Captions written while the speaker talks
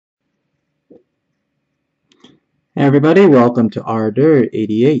Everybody, welcome to Ardor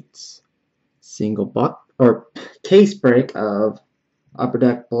 88's single buck or case break of Upper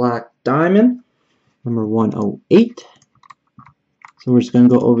Deck Black Diamond number 108. So we're just going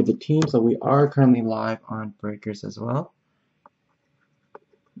to go over the team. So we are currently live on Breakers as well.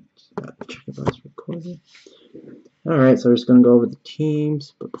 Check if that's recorded. Alright, so we're just going to go over the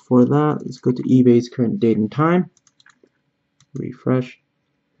teams. But before that, let's go to eBay's current date and time. Refresh.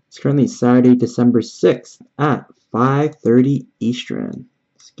 It's currently Saturday, December 6th at 5:30 Eastern.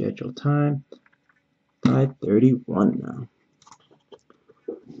 Scheduled time 5:31 now.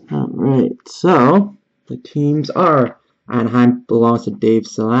 Alright, so the teams are Anaheim belongs to Dave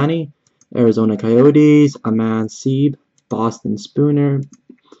Solani, Arizona Coyotes, Aman Sieb, Boston Spooner,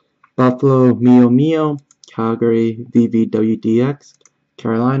 Buffalo Mio Mio, Calgary VVWDX,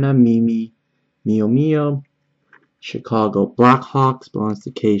 Carolina Mimi Mio Mio, Chicago Blackhawks belongs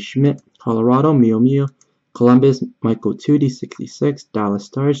to K. Schmidt, Colorado Mio Mio, Columbus Michael Tootie 66, Dallas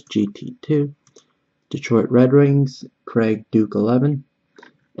Stars GT2, Detroit Red Wings Craig Duke 11,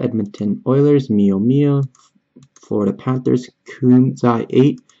 Edmonton Oilers Mio Mio, Florida Panthers Kunzai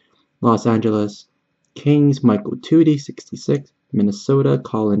 8, Los Angeles Kings Michael Tootie 66, Minnesota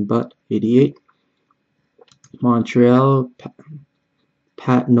Colin Butt 88, Montreal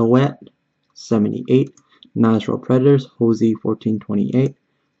Pat Noet 78, Nashville Predators Hosey 1428,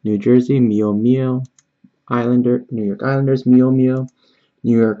 New Jersey Mio Mio, New York Islanders Mio Mio,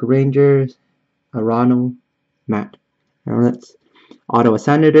 New York Rangers Arano Matt Ernst, Ottawa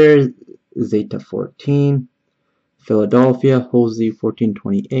Senators Zeta 14, Philadelphia Hosey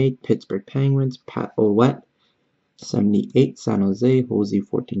 1428, Pittsburgh Penguins Pat Owet 78, San Jose Hosey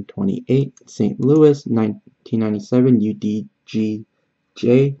 1428, St. Louis 1997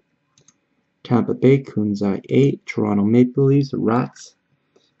 UDGJ, Tampa Bay Kunzai 8, Toronto Maple Leafs Rats,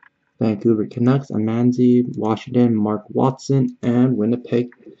 Vancouver Canucks Amanzi, Washington Mark Watson, and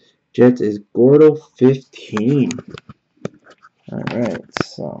Winnipeg Jets is Gordo 15. Alright,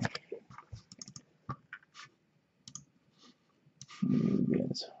 so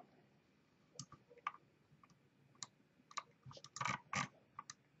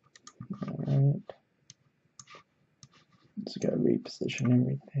alright, just gotta reposition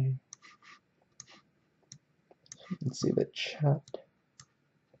everything. So you can see the chat.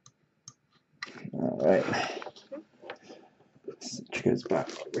 Alright, switch goes back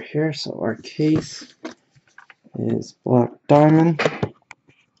over here. So our case is Black Diamond.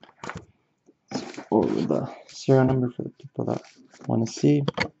 Let's go over the serial number for the people that want to see.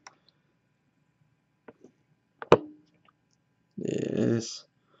 It is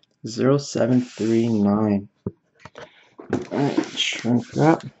 0739. Alright, shrink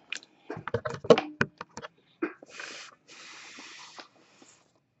that.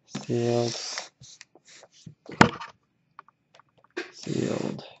 Sealed.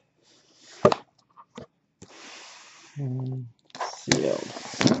 Sealed. And sealed.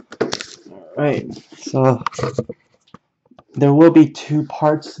 Alright, so there will be two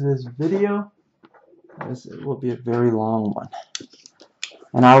parts to this video, as it will be a very long one.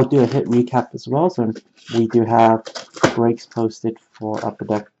 And I will do a hit recap as well, so we do have breaks posted for Upper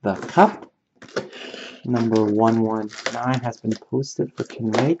Deck the Cup. Number 119 has been posted for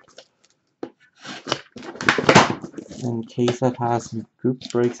tonight. And KSET has some group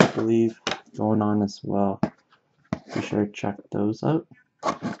breaks, I believe, going on as well. Be sure to check those out.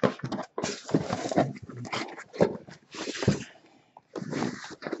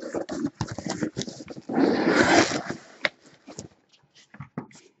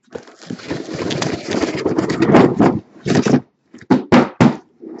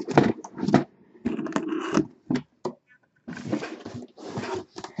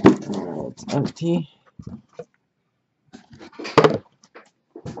 It's empty.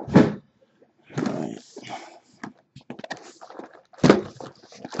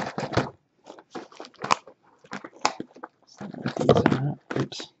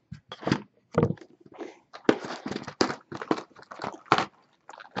 Oops.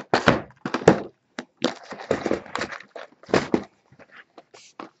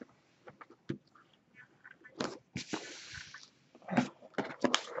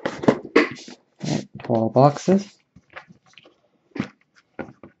 Alright, 12 boxes.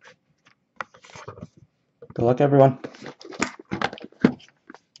 Good luck, everyone.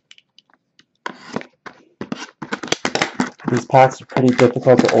 These packs are pretty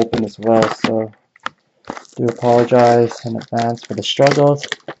difficult to open as well, so do apologize in advance for the struggles.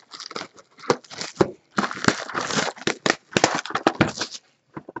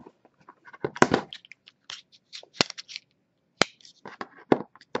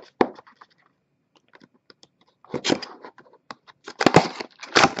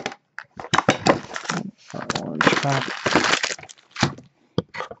 pack.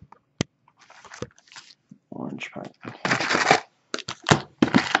 Orange pack.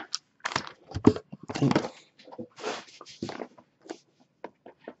 Okay.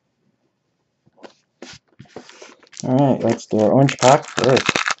 Alright, let's do our orange pack first.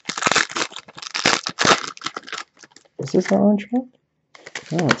 Is this our orange pack?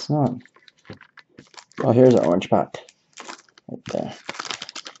 No, it's not. Oh, here's our orange pack. Right there.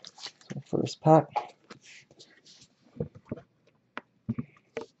 So first pack.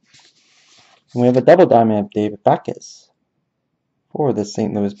 And we have a double diamond of David Backus for the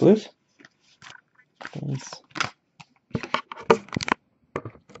St. Louis Blues. Thanks.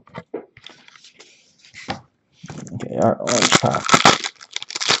 Okay, our orange pack.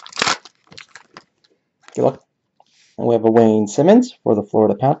 Good luck. And we have a Wayne Simmons for the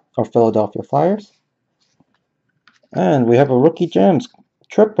Philadelphia Flyers. And we have a Rookie Gems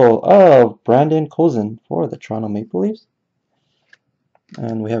triple of Brandon Kozun for the Toronto Maple Leafs.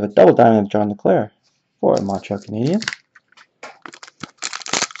 And we have a double diamond of John LeClair for Montreal Canadiens.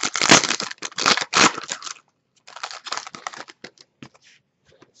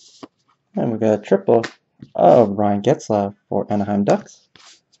 And we got a triple of Ryan Getzlaf for Anaheim Ducks.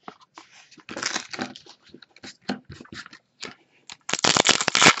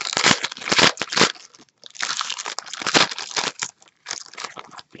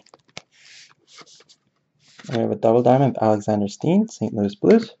 We have a double diamond of Alexander Steen, St. Louis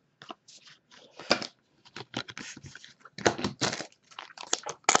Blues.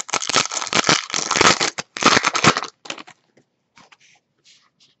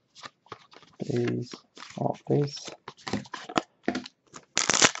 Base, off base.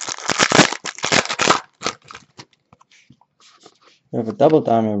 We have a double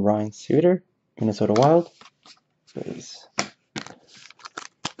diamond of Ryan Suter, Minnesota Wild. Base.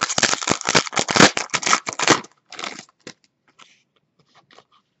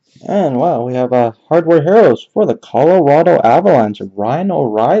 And wow, we have a Hardware Heroes for the Colorado Avalanche of Ryan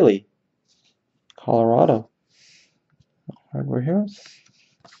O'Reilly. Colorado. Hardware Heroes.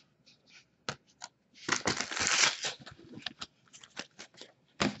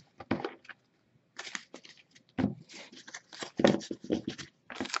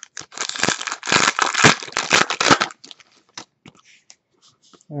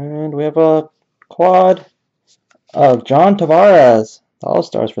 And we have a quad of John Tavares, the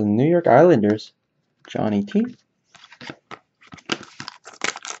All-Stars for the New York Islanders, Johnny T.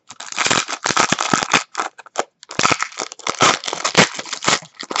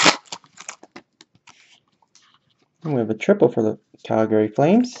 And we have a triple for the Calgary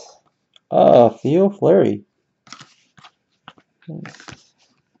Flames, Theo Fleury.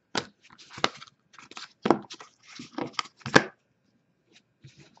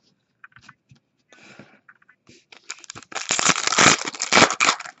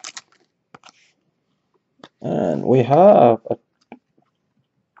 And we have a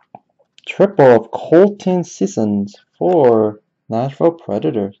triple of Colton Sissons for Nashville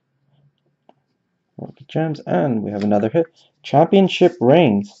Predators. Gems, and we have another hit. Championship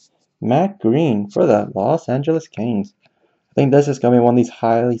rings, Matt Green for the Los Angeles Kings. I think this is going to be one of these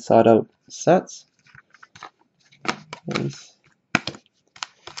highly sought out sets. Please.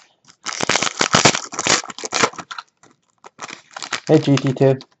 Hey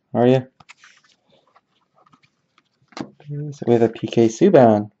GT2, how are you? So we have a PK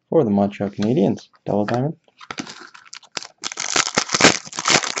Subban for the Montreal Canadiens, double diamond.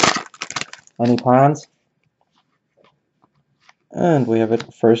 Any plans? And we have a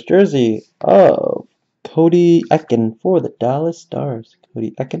first jersey of Cody Eakin for the Dallas Stars.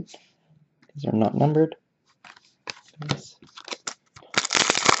 Cody Eakin. These are not numbered. Nice.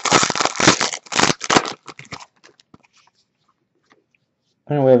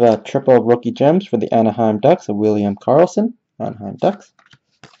 And we have a triple of Rookie Gems for the Anaheim Ducks of William Karlsson. Anaheim Ducks.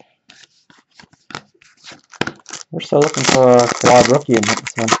 We're still looking for a quad rookie in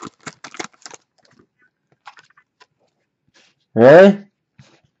this one. Really?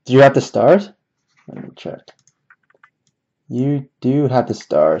 Do you have the Stars? Let me check. You do have the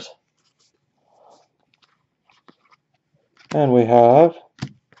Stars. And we have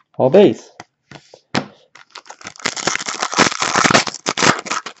all base.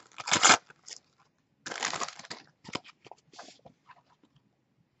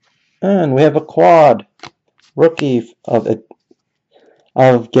 And we have a quad rookie of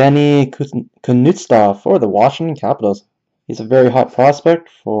Evgeny Kuznetsov for the Washington Capitals. He's a very hot prospect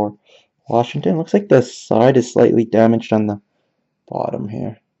for Washington. Looks like the side is slightly damaged on the bottom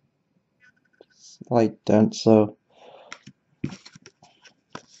here. Slight dent, so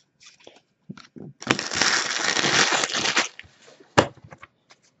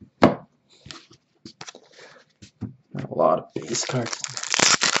lot of base cards.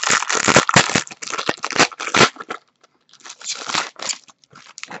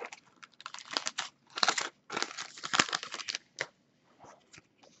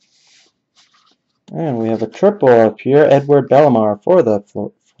 And we have a triple of Pierre-Edouard Bellemare for the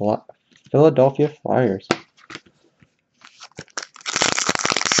Philadelphia Flyers.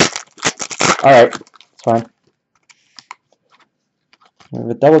 Alright, it's fine. We have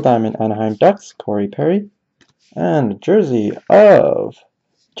a double diamond Anaheim Ducks, Corey Perry, and a jersey of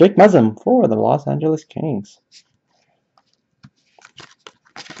Jake Muzzin for the Los Angeles Kings.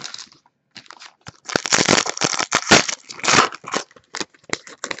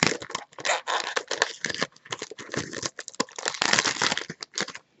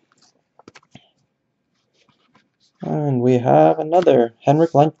 And we have another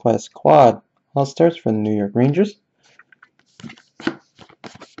Henrik Lundqvist quad All-Stars for the New York Rangers.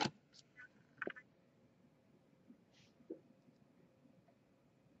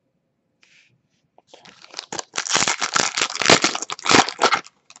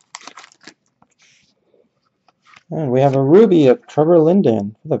 And we have a ruby of Trevor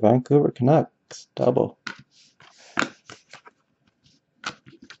Linden for the Vancouver Canucks double.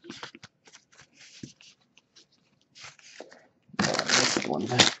 One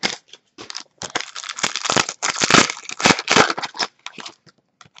there.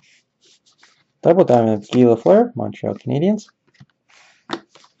 Double diamond of Guy Lafleur, Montreal Canadiens.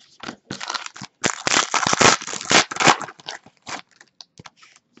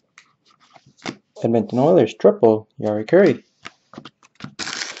 Edmonton Oilers triple, Yari Curry.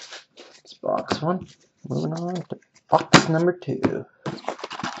 It's box one. Moving on to box number 2.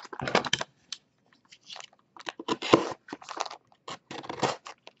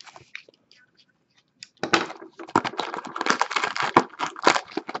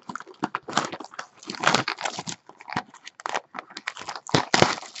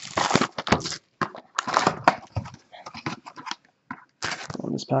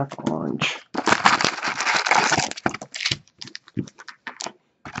 Bonus pack orange.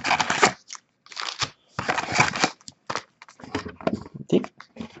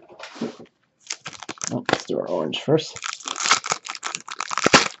 Oh, let's do our orange first.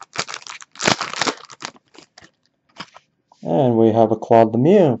 And we have a Claude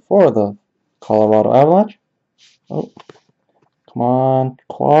Lemieux for the Colorado Avalanche. Oh, come on,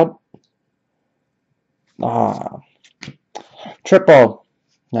 Claude. Triple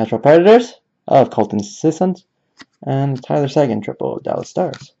Natural Predators of Colton Sissons and Tyler Seguin triple Dallas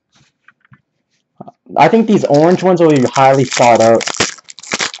Stars. I think these orange ones will be highly thought out.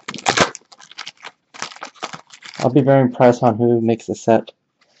 I'll be very impressed on who makes the set.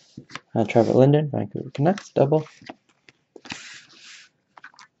 Trevor Linden, Vancouver Canucks, double.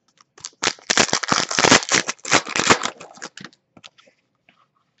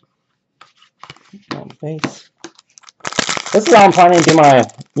 On base. This is how I'm planning to do my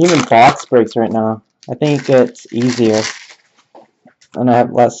even box breaks right now. I think it's easier. And I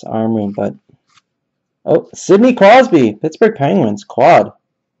have less arm room, but... Oh, Sidney Crosby, Pittsburgh Penguins, quad.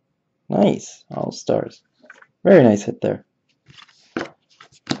 Nice, all stars. Very nice hit there. Good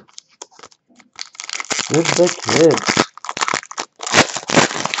the kids.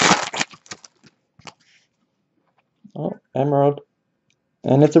 Oh, Emerald.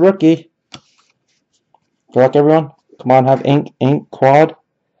 And it's a rookie. Good luck, everyone. Come on, have ink, quad.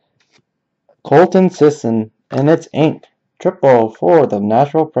 Colton Sisson, and it's ink. Triple for the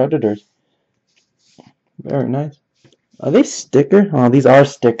Nashville Predators. Very nice. Are they stickers? Oh, these are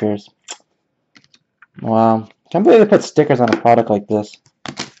stickers. Wow. Can't believe they put stickers on a product like this.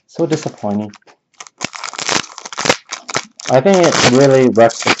 So disappointing. I think it really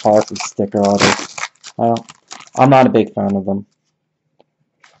wrecks the car for sticker orders. I'm not a big fan of them.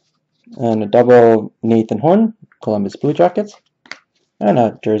 And a double Nathan Horn, Columbus Blue Jackets. And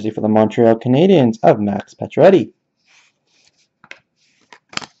a jersey for the Montreal Canadiens of Max Pacioretty.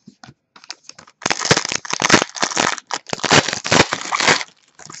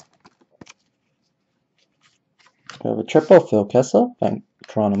 We have a triple Phil Kessel and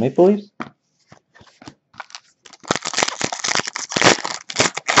Toronto Maple Leafs.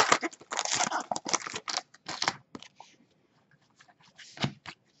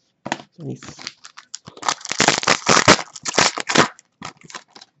 Nice.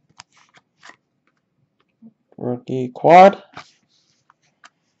 Rookie quad.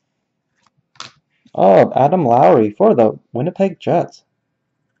 Oh, Adam Lowry for the Winnipeg Jets.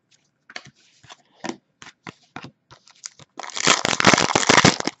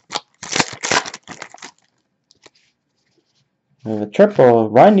 We have a triple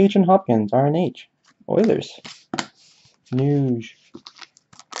Ryan Nugent-Hopkins, RNH, Oilers. News.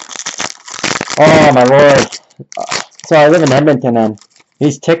 Oh my lord. So I live in Edmonton, and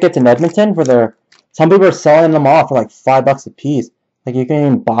these tickets in Edmonton some people are selling them off for like $5 a piece. Like you can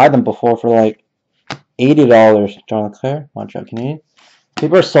even buy them before for like $80. John Leclerc, Montreal Canadiens.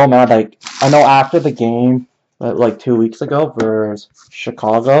 People are so mad. Like I know after the game, like 2 weeks ago versus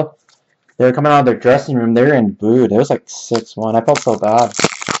Chicago, they were coming out of their dressing room. They were in booed. It was like 6-1. I felt so bad.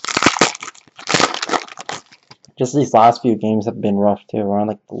 Just these last few games have been rough too. We're on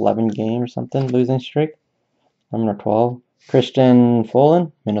like 11 game or something losing streak. Number 12, Christian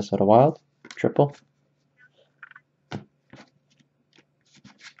Folan, Minnesota Wild, triple.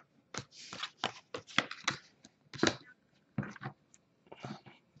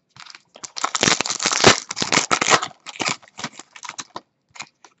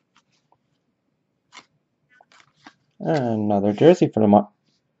 Another jersey for the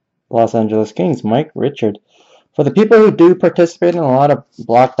Los Angeles Kings, Mike Richard. For the people who do participate in a lot of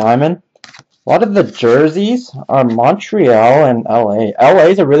Black Diamond, a lot of the jerseys are Montreal and LA. LA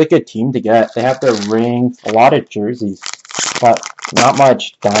is a really good team to get. They have their rings, a lot of jerseys, but not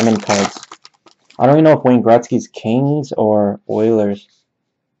much diamond cards. I don't even know if Wayne Gretzky's Kings or Oilers.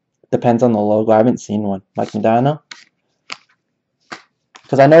 Depends on the logo. I haven't seen one. Mike Modano.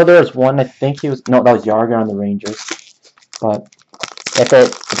 Because I know there was one, I think that was Yarger on the Rangers. But if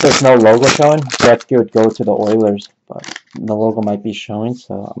there's no logo showing, Gretzky would go to the Oilers. But the logo might be showing,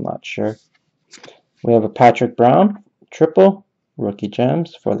 so I'm not sure. We have a Patrick Brown, triple, rookie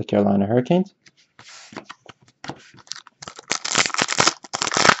gems for the Carolina Hurricanes.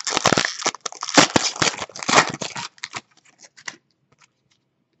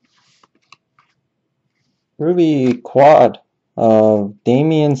 Ruby quad of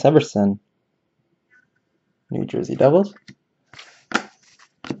Damian Severson, New Jersey Devils.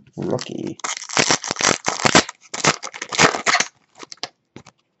 Rookie.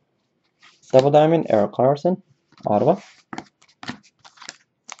 Double diamond, Eric Carlson, Ottawa.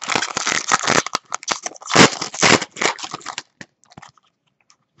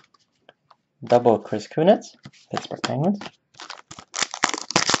 Double Chris Kunitz, Pittsburgh Penguins.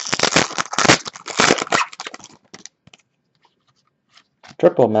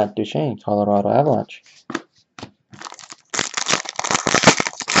 Triple Matt Duchene, Colorado Avalanche.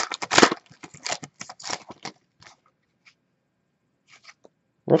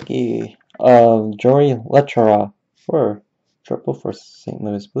 Rookie of Joey Lechara for triple for St.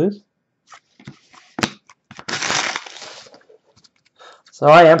 Louis Blues. So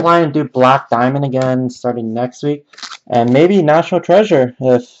I am planning to do Black Diamond again starting next week, and maybe National Treasure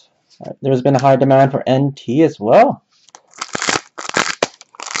if there's been a high demand for NT as well.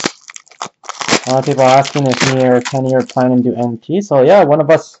 A lot of people are asking if me or Kenny are planning to do NT, so yeah, one of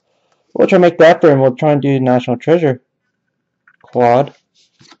us will try to make the effort and we'll try and do National Treasure quad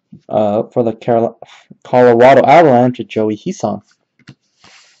for the Colorado Avalanche at Joey Hisson.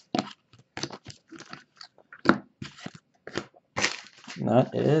 And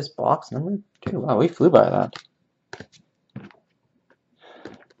that is box number 2. Wow, we flew by that.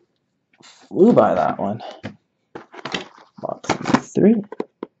 Flew by that one. Box number 3.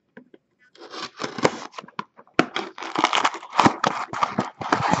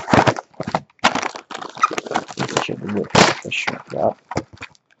 Should rip the shirt up.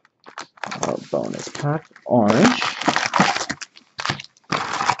 Our bonus pack, orange.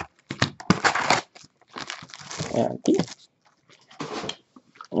 And D.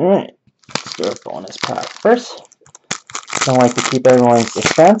 Alright, let's do a bonus pack first. Don't like to keep everyone in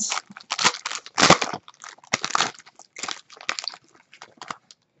suspense.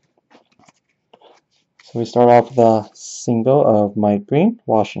 So we start off with a single of Mike Green,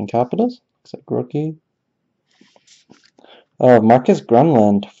 Washington Capitals. Looks like rookie. Marcus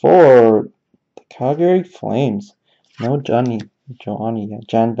Grunland for the Calgary Flames. No James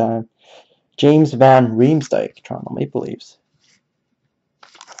Van Riemsdyk, Toronto Maple Leafs.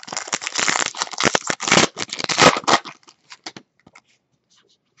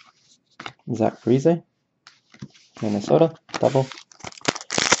 Zach Parise, Minnesota, double.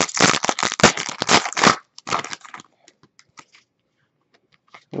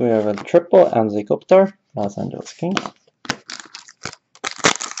 We have a triple, Anze Kopitar, Los Angeles Kings.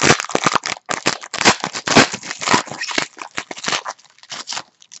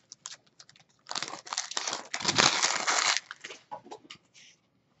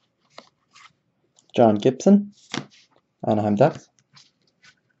 John Gibson, Anaheim Ducks.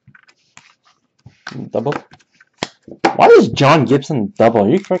 Double. Why is John Gibson double? Are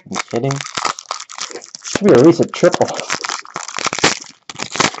you freaking kidding? Should be at least a triple.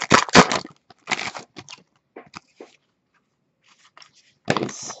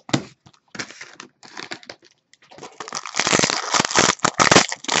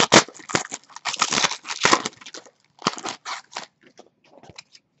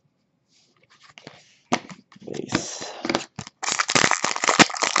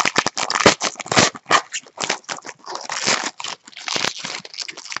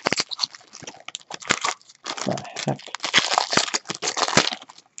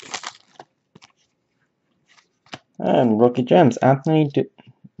 And rookie gems, Anthony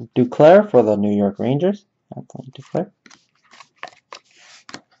Duclair for the New York Rangers. Anthony Duclair.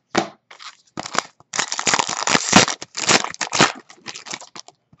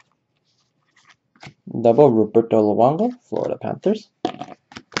 Double Roberto Luongo, Florida Panthers.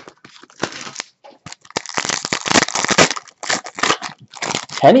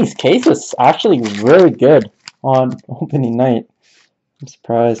 Kenny's case was actually really good on opening night. I'm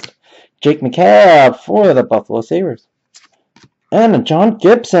surprised. Jake McCabe for the Buffalo Sabres. And a John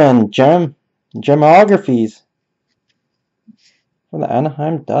Gibson gemographies for the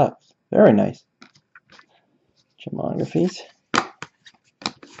Anaheim Ducks. Very nice. Gemographies.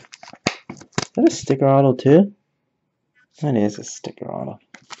 Is that a sticker auto too? That is a sticker auto.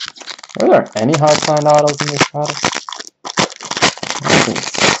 Are there any hard signed autos in this product?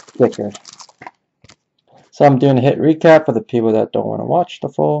 Sticker. So I'm doing a hit recap for the people that don't want to watch the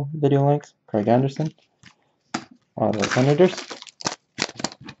full video links. Craig Anderson. Auto Senators.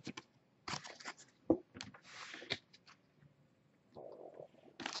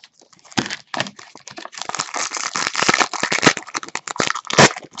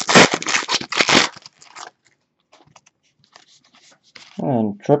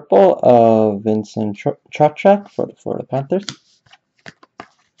 And triple of Vincent Trocheck for the Florida Panthers.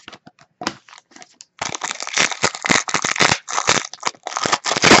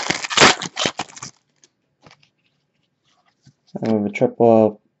 And we have a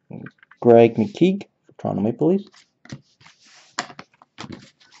triple of Greg McKeague for Toronto Maple Leafs.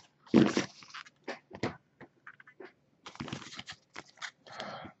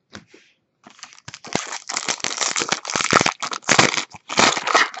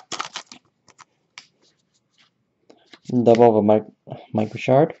 Double of a Mike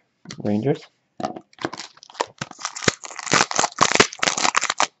Richard, Rangers.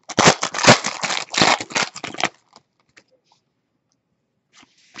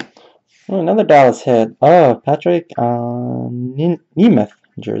 Oh, another Dallas hit. Oh, Patrick Nemeth,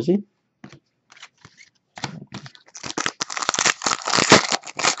 jersey.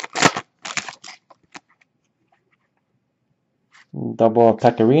 Double of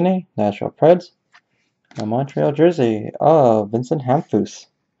Pecorine, Nashville Preds. A Montreal jersey. Oh, Vincent Hamfus,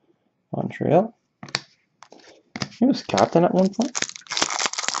 Montreal. He was captain at one point.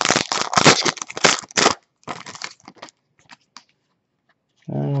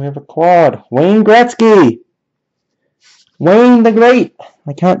 And we have a quad. Wayne Gretzky. Wayne the Great.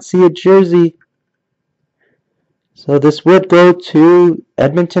 I can't see a jersey. So this would go to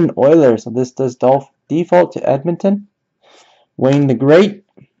Edmonton Oilers. So this does default to Edmonton. Wayne the Great.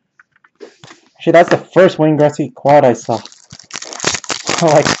 Actually, that's the first Wayne Gretzky quad I saw.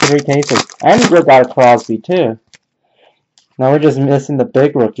 Like 3 cases. And we got a Crosby too. Now we're just missing the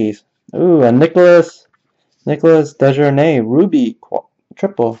big rookies. Ooh, a Nicholas Desjardins Ruby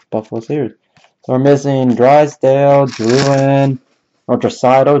triple Buffalo Sabres. So we're missing Drysdale, Drouin, or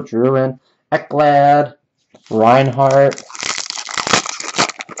Draisaitl, Drouin, Ekblad, Reinhardt,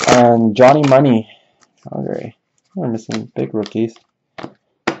 and Johnny Money. Calgary. We're missing big rookies.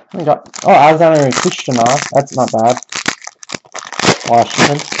 We got Alexander Kushtanov. That's not bad.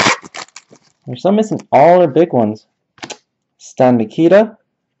 Washington. We're still missing all our big ones. Stan Mikita,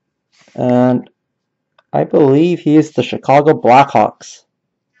 and I believe he is the Chicago Blackhawks.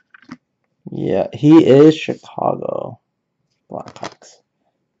 Yeah, he is Chicago Blackhawks.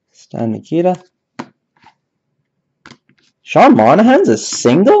 Stan Mikita. Sean Monahan's a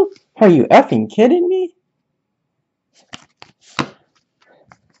single? Are you effing kidding me?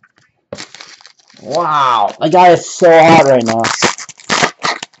 Wow, that guy is so hot right now.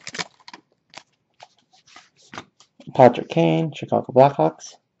 Patrick Kane, Chicago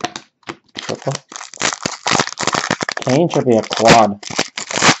Blackhawks. Triple. Kane should be a quad.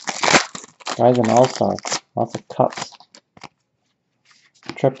 Guy's an all-star. Lots of cups.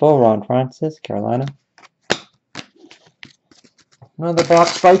 Triple, Ron Francis, Carolina. Another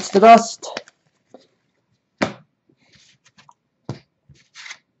box bites the dust.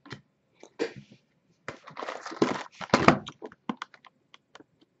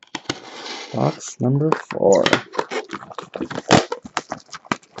 Box number 4.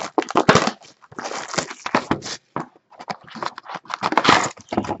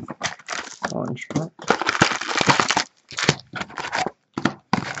 Orange pack.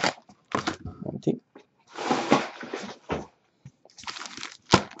 Empty.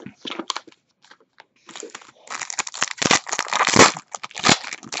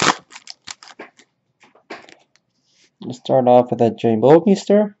 Let's start off with a Jay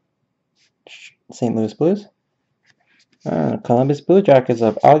Bogmeister, St. Louis Blues. And Columbus Blue Jackets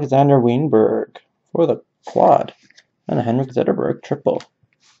of Alexander Weinberg for the quad. And a Henrik Zetterberg triple.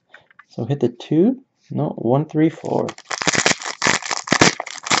 So hit the 2, no, 1, 3, 4.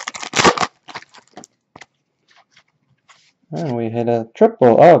 And we hit a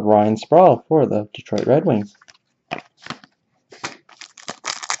triple of Ryan Sproul for the Detroit Red Wings.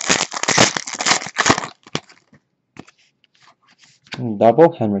 And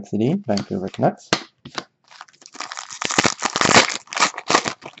double Henrik Sedin, Vancouver Canucks.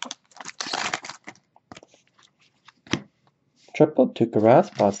 Triple Tuukka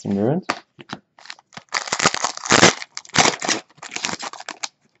Rask, Boston Bruins.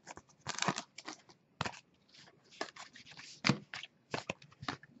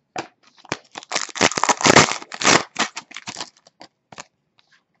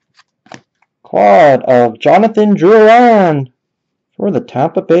 Quad of Jonathan Drouin for the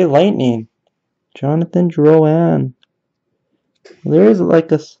Tampa Bay Lightning. Jonathan Drouin. There is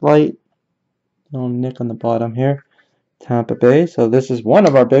like a slight little nick on the bottom here. Tampa Bay. So this is one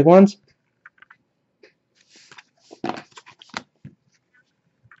of our big ones. It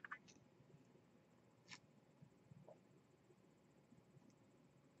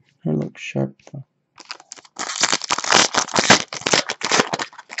looks sharp though.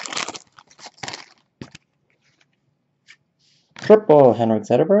 Triple Henrik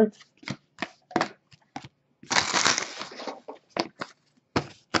Zetterberg.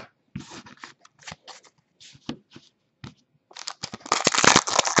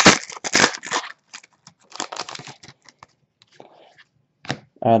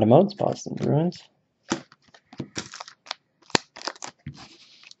 Adam Oates, Boston Bruins.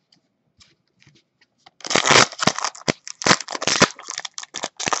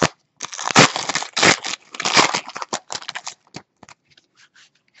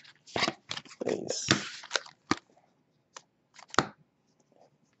 Base.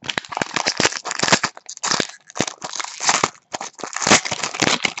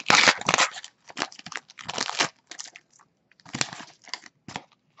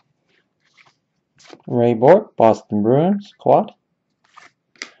 Ray Bork, Boston Bruins, quad.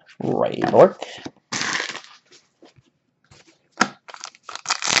 Ray Bork.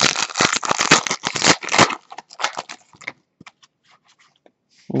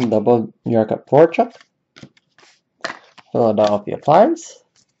 Double Jurka Porchuk. Philadelphia Flyers.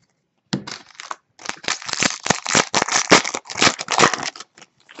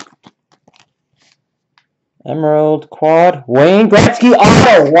 Emerald quad. Wayne Gretzky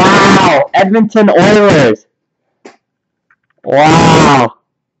auto. Wow. Edmonton Oilers. Wow.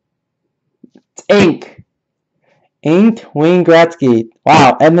 It's ink. Inked Wayne Gretzky.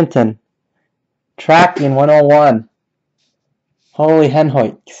 Wow. Edmonton. Tracking 101. Holy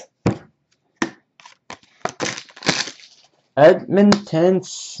henhoiks. Edmonton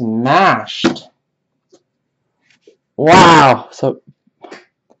smashed. Wow. So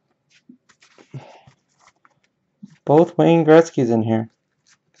both Wayne Gretzky's in here.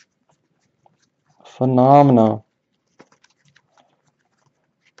 Phenomenal.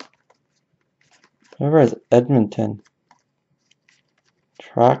 Whoever is Edmonton.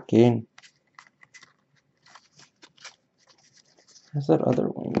 Tracking. Where's that other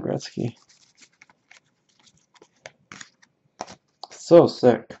Wayne Gretzky? So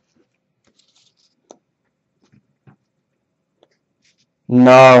sick.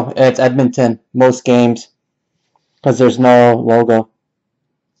 No, it's Edmonton. Most games. Because there's no logo.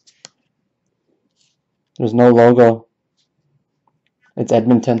 There's no logo. It's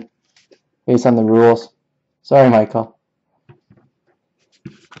Edmonton. Based on the rules. Sorry, Michael.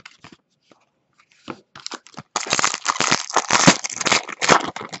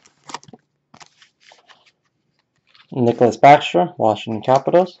 Nicholas Backstrom, Washington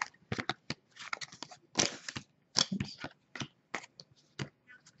Capitals.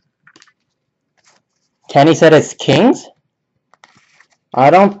 Kenny said it's Kings? I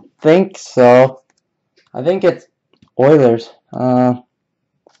don't think so. I think it's Oilers. I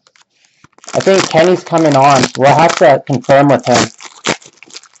think Kenny's coming on. We'll have to confirm with him.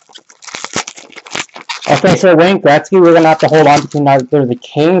 Okay, so Wayne Gretzky, we're going to have to hold on between either the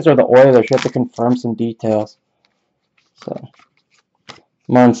Kings or the Oilers. We have to confirm some details. So,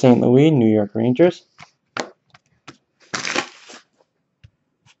 Martin St. Louis, New York Rangers.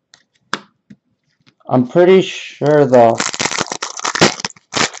 I'm pretty sure though.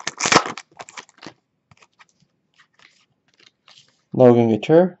 Logan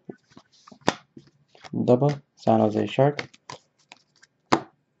Couture. Double. San Jose Shark.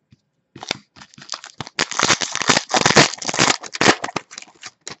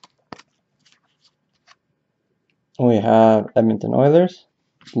 We have Edmonton Oilers.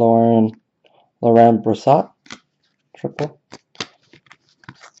 Laurent Brossoit. triple.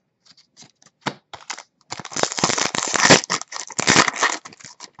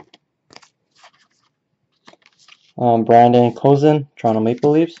 Brandon Kozin, Toronto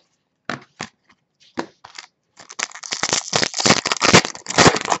Maple Leafs.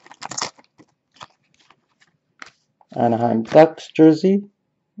 Anaheim Ducks jersey,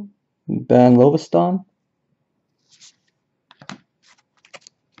 Ben Lovestone.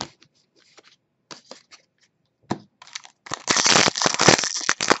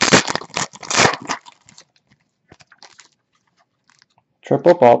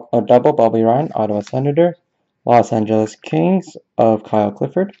 Double Bobby Ryan, Ottawa Senator. Los Angeles Kings of Kyle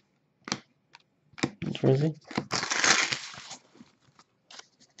Clifford jersey.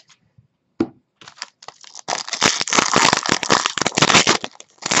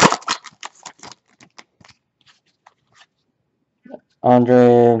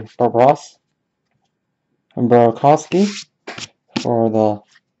 Andre Burakovsky for the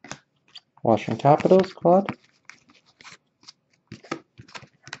Washington Capitals squad.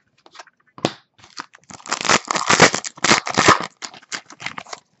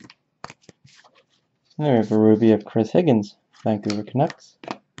 There we have a Ruby of Chris Higgins, Vancouver Canucks.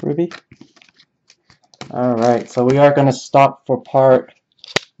 Ruby. Alright, so we are going to stop for part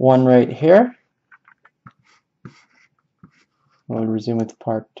 1 right here. We'll resume with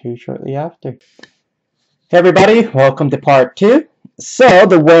part 2 shortly after. Hey everybody, welcome to part 2. So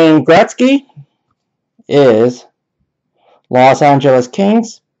the Wayne Gretzky is Los Angeles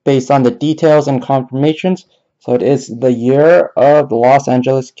Kings based on the details and confirmations. So it is the year of the Los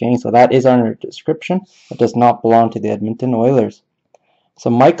Angeles Kings. So that is on our description. It does not belong to the Edmonton Oilers. So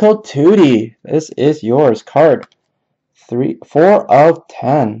Michael Tootie, this is yours card. 4 of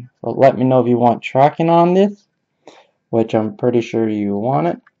 10. So let me know if you want tracking on this, which I'm pretty sure you want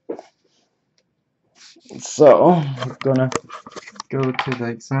it. So I'm gonna go to the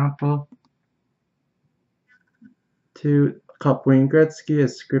example. To Cup Wayne Gretzky, a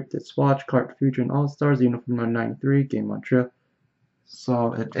scripted swatch card Fusion All-Stars, uniform number 93, Game Montreal.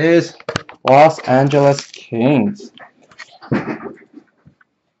 So it is Los Angeles Kings.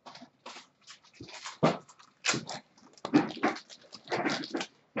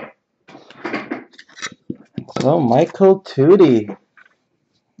 So Michael Tootie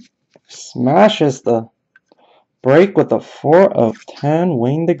smashes the break with a 4 of 10,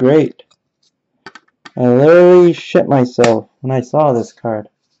 Wayne the Great. I literally shit myself when I saw this card.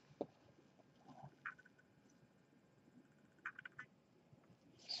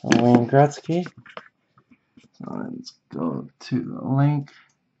 So Wayne Gretzky. So let's go to the link.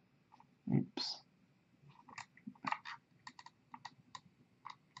 Oops.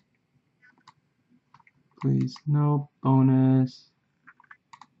 Please no bonus.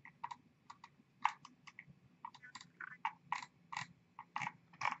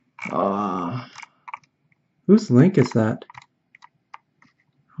 Whose link is that?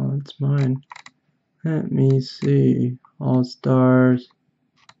 Oh, it's mine. Let me see. All Stars.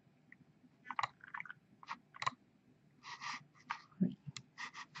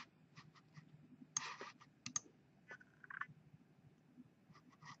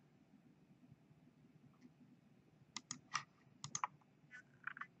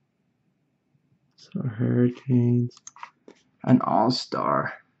 So Hurricanes. An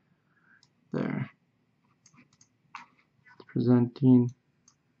All-Star. There. Presenting.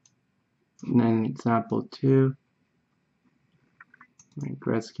 And then example 2. And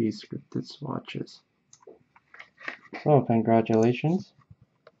Gretzky scripted swatches. So congratulations.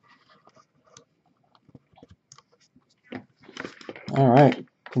 Alright,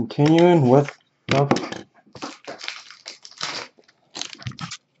 continuing with part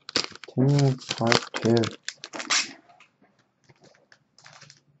 2.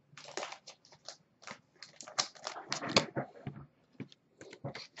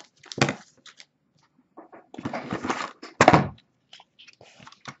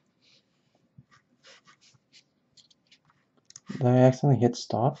 Did I accidentally hit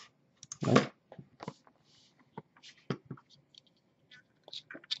stop? Right.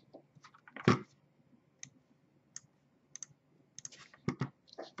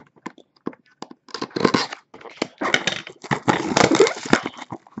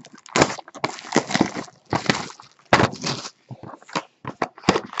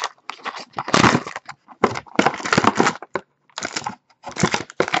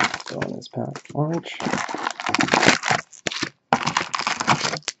 Go in this pack. Orange.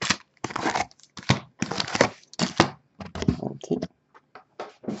 Okay.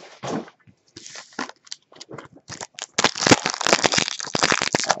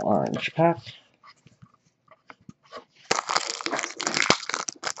 Orange pack.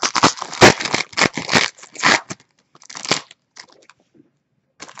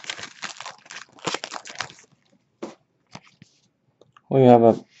 We have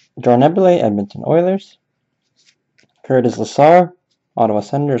a Jordan Eberle, Edmonton Oilers. Curtis Lazar, Ottawa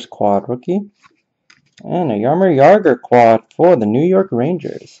Senators quad rookie. And a Jaromir Jagr quad for the New York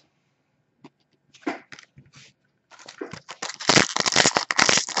Rangers.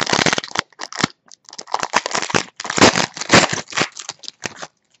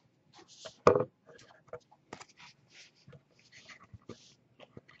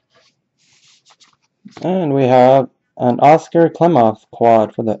 And we have an Oscar Klimov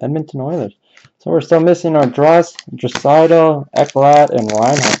quad for the Edmonton Oilers. So we're still missing our Dross, Draisaitl, Ekblad, and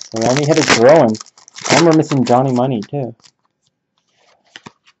Reinhardt. So we only hit a Groen. And we're missing Johnny Money too.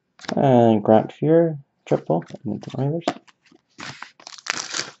 And Grant Fuhr, triple, Edmonton Oilers.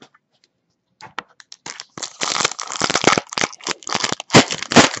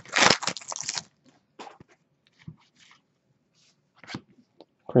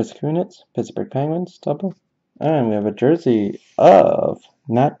 Chris Kunitz, Pittsburgh Penguins, double. And we have a jersey of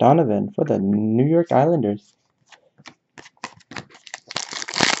Matt Donovan for the New York Islanders.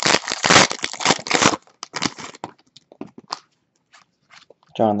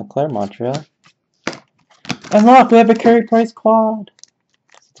 John Leclerc, Montreal. And look, we have a Carey Price quad.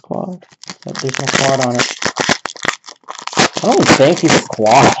 It's quad. There's no quad on it. I don't think he's a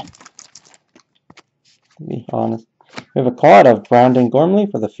quad, to be honest. We have a quad of Brandon Gormley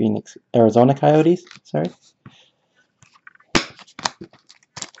for the Phoenix, Arizona Coyotes. Sorry.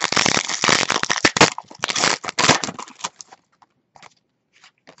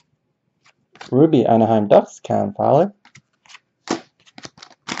 Ruby, Anaheim Ducks, Cam Fowler.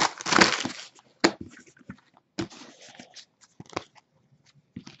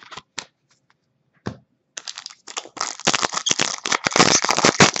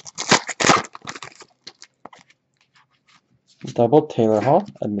 Double Taylor Hall,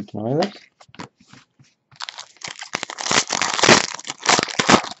 Edmonton Oilers.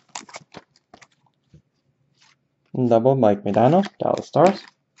 Double Mike Modano, Dallas Stars.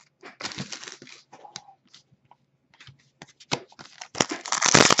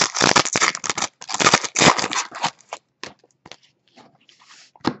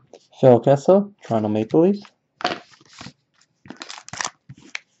 Phil Kessel, Toronto Maple Leafs.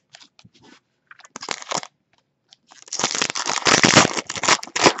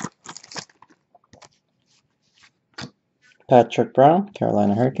 Patrick Brown,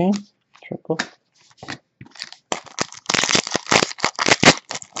 Carolina Hurricanes, triple.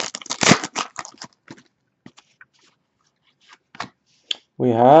 We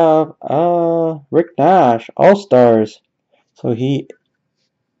have Rick Nash, All-Stars.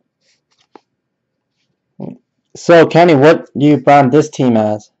 So Kenny, what do you brand this team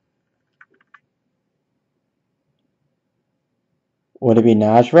as? Would it be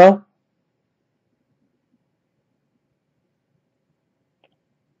Nashville?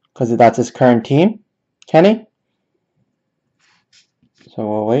 Because that's his current team, Kenny? So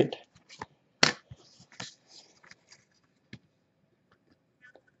we'll wait.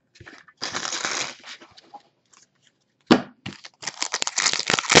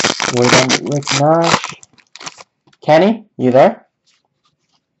 Wait on Rick Nash. Kenny, you there?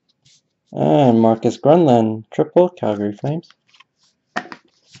 And Marcus Grunland, triple, Calgary Flames.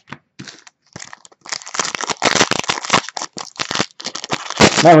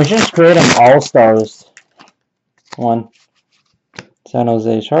 Man, we should just create an All-Stars one. San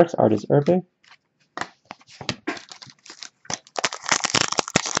Jose Sharks, Artis Urbe.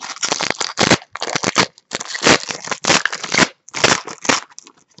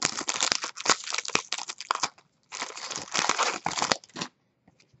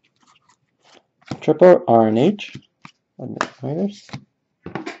 Triple RNH. Raiders.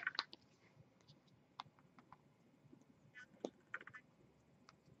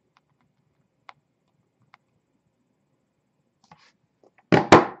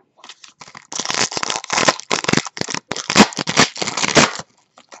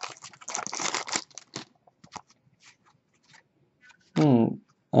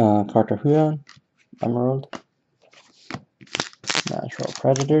 Carter Huon, Emerald. Nashville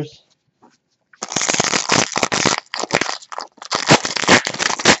Predators.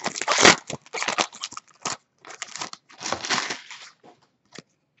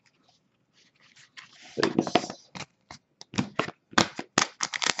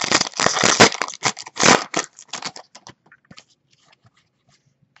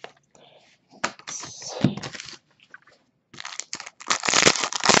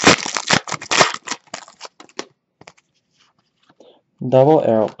 Double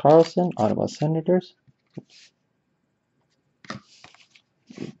Errol Carlson, Ottawa Senators.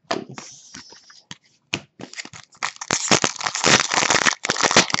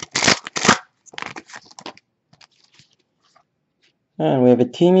 And we have a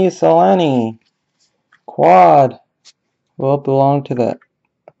Team Solani quad. Will belong to the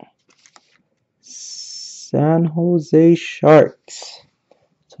San Jose Sharks.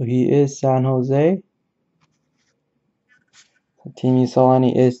 So he is San Jose. Team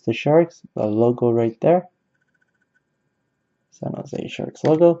Solani is the Sharks. The logo right there. San Jose Sharks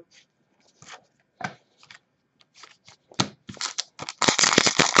logo.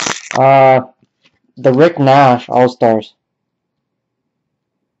 The Rick Nash All-Stars.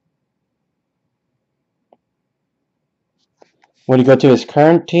 Would he go to his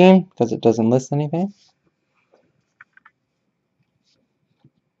current team? Because it doesn't list anything.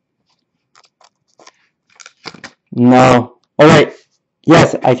 No. Oh, wait.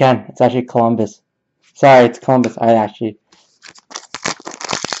 Yes, I can. It's actually Columbus. Sorry, it's Columbus. I actually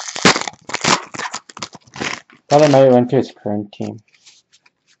thought I might have went to his current team.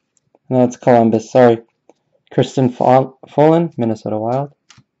 No, it's Columbus. Sorry. Kristen Follin, Minnesota Wild.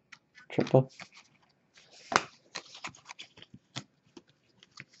 Triple.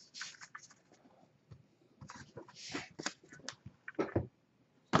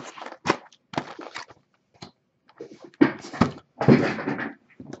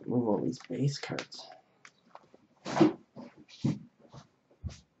 Move all these base cards.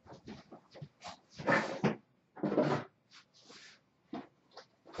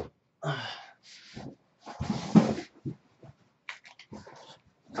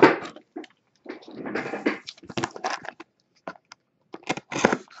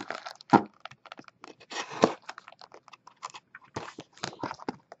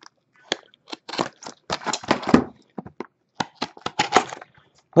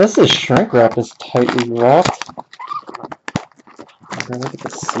 This shrink wrap is tightly wrapped. Look at the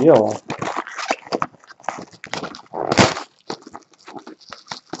seal.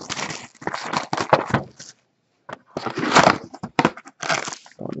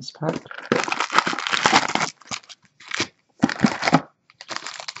 Bonus pack.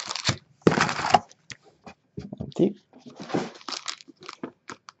 Empty.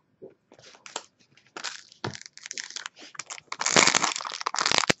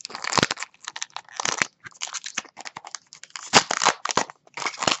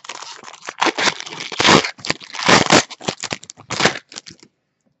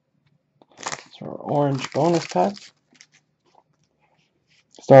 Orange bonus pack.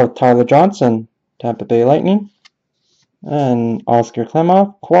 Start with Tyler Johnson, Tampa Bay Lightning, and Oscar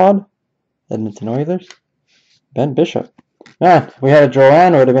Klemov, quad, Edmonton Oilers, Ben Bishop. Man, if we had a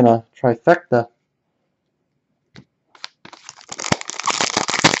Joanne, it would have been a trifecta.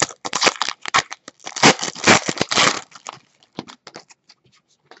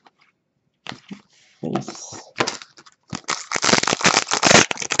 Nice.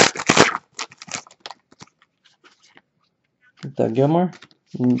 Doug Gilmore,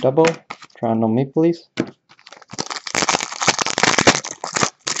 double, Toronto Maple Leafs.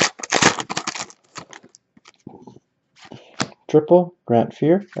 Triple, Grant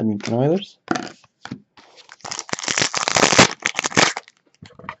Fuhr, Edmonton Oilers.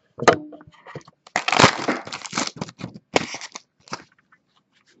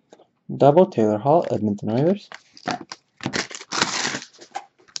 Double, Taylor Hall, Edmonton Oilers.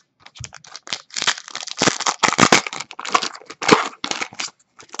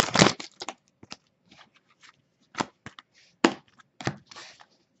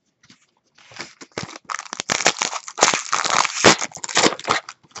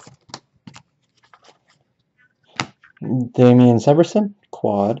 Damian Severson,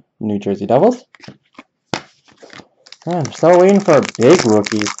 quad, New Jersey Devils. Man, I'm still waiting for a big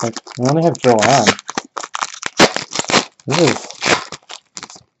rookie. Like, we only have Joanne. This is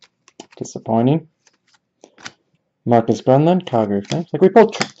disappointing. Marcus Gronlund, Calgary Flames. Like, we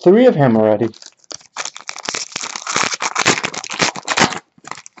pulled 3 of him already.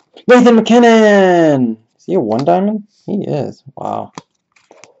 Nathan McKinnon! Is he a 1 diamond? He is. Wow.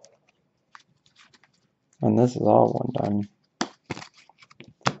 And this is all 1 diamond.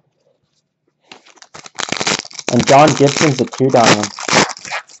 And John Gibson's a 2 diamond.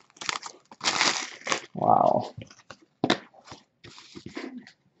 Wow.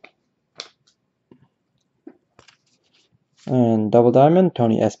 And double diamond,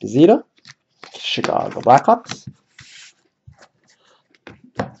 Tony Esposito, Chicago Blackhawks.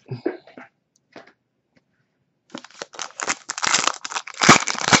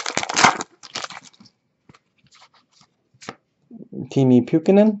 Timi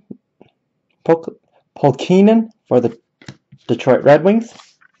Pulkkinen for the Detroit Red Wings.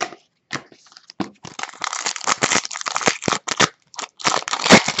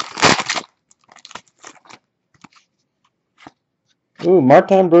 Ooh,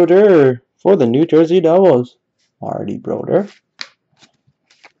 Martin Brodeur for the New Jersey Devils. Marty Brodeur.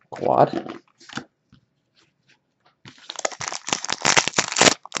 Quad.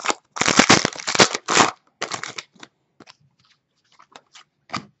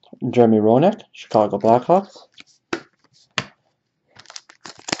 Jeremy Roenick, Chicago Blackhawks.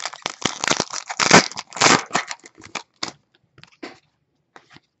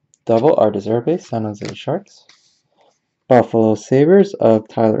 Double Artis Urbe, San Jose Sharks. Buffalo Sabres of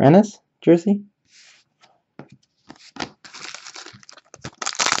Tyler Ennis, jersey.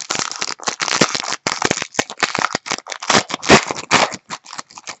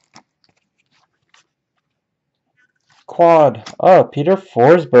 Quad. Oh, Peter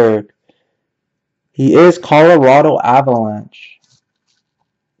Forsberg. He is Colorado Avalanche.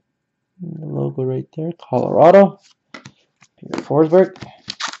 The logo right there, Colorado. Peter Forsberg.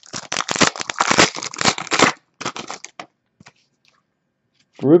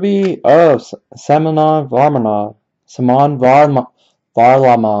 Ruby of Simon Varlamov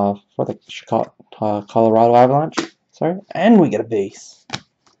for the Colorado Avalanche. Sorry, and we get a base.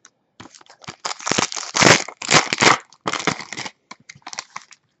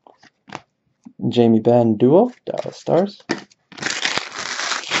 Jamie Benn duo, Dallas Stars.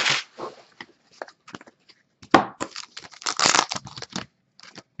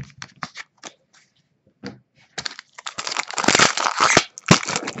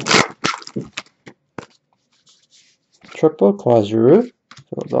 Triple Claude Giroux,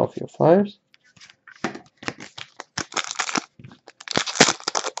 Philadelphia Flyers.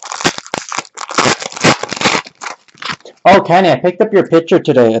 Oh, Kenny, I picked up your picture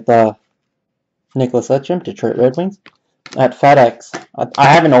today at the Nicholas Letcham, Detroit Red Wings, at FedEx. I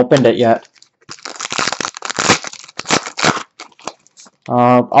haven't opened it yet.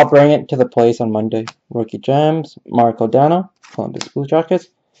 I'll bring it to the place on Monday. Rookie Gems, Marco Dano, Columbus Blue Jackets.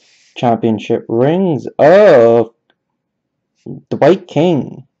 Championship rings of Dwight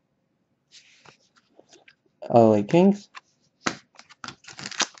King, LA Kings.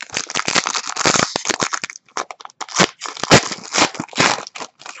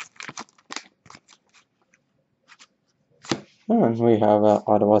 And we have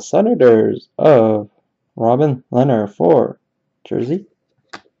Ottawa Senators of Robin Lehner for jersey.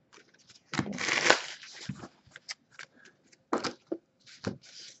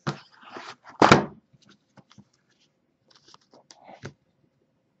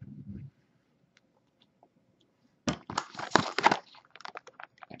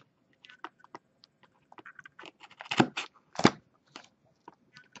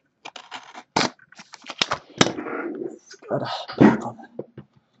 Got a back on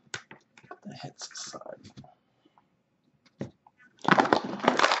the hits side.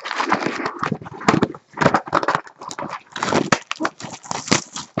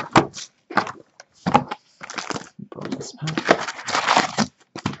 Bonus pack.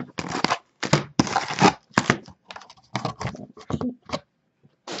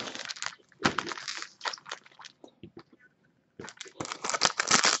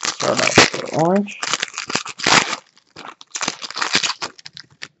 Start off with orange.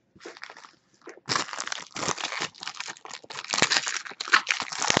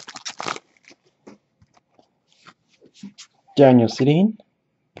 Daniel Sedin,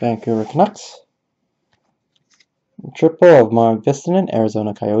 Vancouver Canucks. Triple of Mark Vistinen,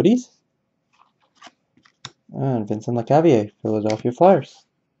 Arizona Coyotes. And Vincent Lecavalier, Philadelphia Flyers.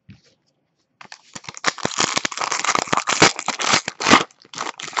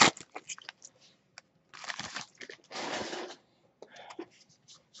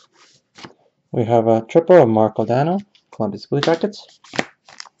 We have a triple of Marco Dano, Columbus Blue Jackets.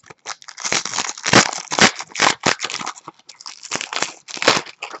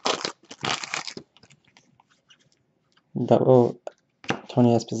 Double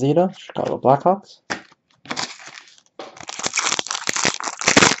Tony Esposito, Chicago Blackhawks.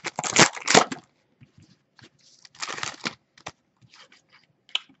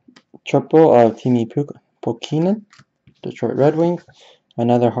 Triple of Timi Pokinen, Detroit Red Wings.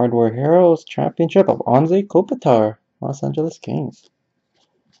 Another Hardware Heroes Championship of Anze Kopitar, Los Angeles Kings.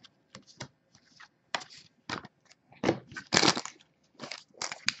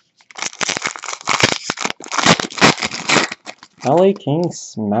 LA Kings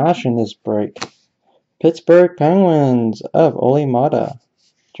smashing this break. Pittsburgh Penguins of Ole Mata,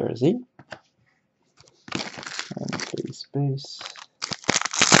 jersey. And base.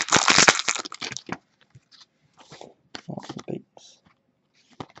 Awesome base.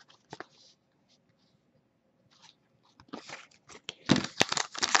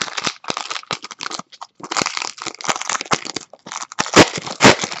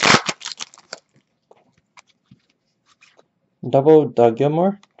 Double Doug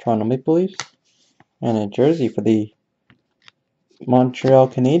Gilmore, Toronto Maple Leafs. And a jersey for the Montreal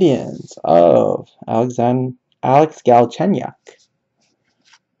Canadiens of Alex Galchenyuk.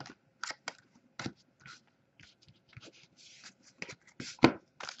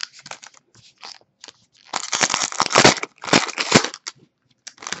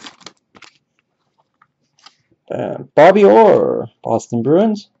 Bobby Orr, Boston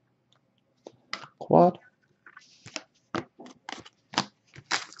Bruins. Quad.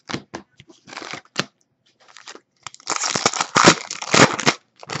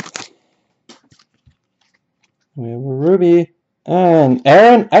 We have a Ruby. And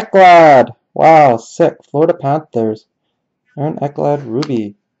Aaron Ekblad. Wow, sick. Florida Panthers. Aaron Ekblad,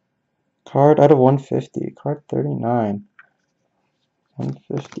 Ruby. Card out of 150. Card 39.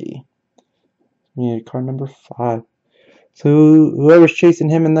 150. We need card number 5. So whoever's chasing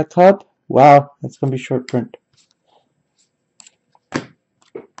him in the cup, wow, that's going to be short print.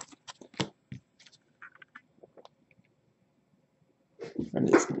 That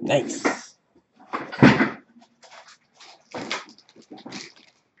is nice.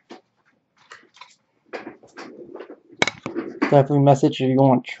 Definitely message if you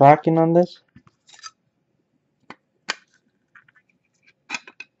want tracking on this.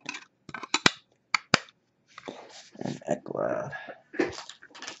 And Ekblad.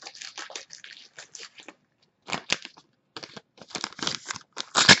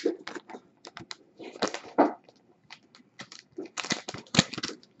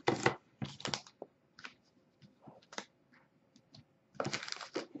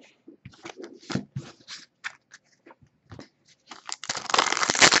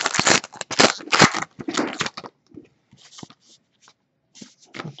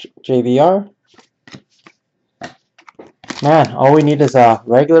 JVR. Man, all we need is a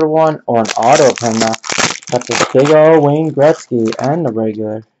regular one or an auto of him now. Got this big old Wayne Gretzky and a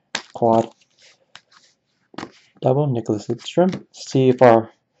regular quad. Double Nicholas Lidstrom. See if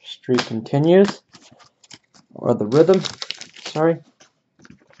our streak continues. Or the rhythm. Sorry.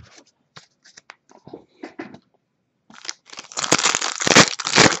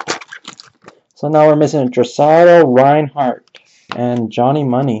 So now we're missing Draisaitl, Reinhardt, and Johnny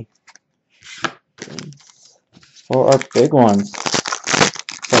Money for our big ones.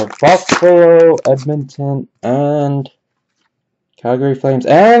 So Buffalo, Edmonton, and Calgary Flames,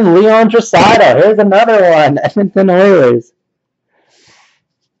 and Leon Draisaitl. Here's another one, Edmonton Oilers.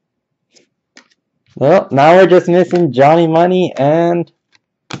 Well, now we're just missing Johnny Money and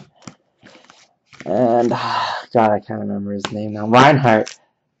God, I can't remember his name now. Reinhardt.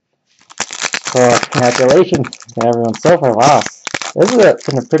 So congratulations to everyone so far. Wow, this has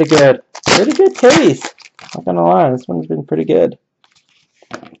been a pretty good case. Not gonna lie, this one's been pretty good.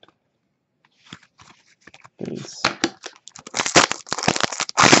 Peace.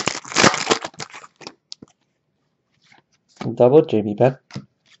 Double JB Bet.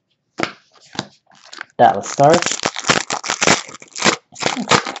 Dallas Stars.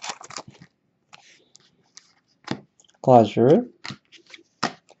 Claude Giroux.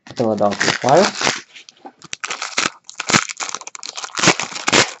 Philadelphia Flyers.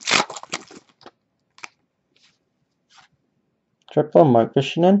 Triple Mark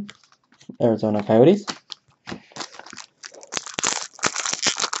Vishinen, Arizona Coyotes.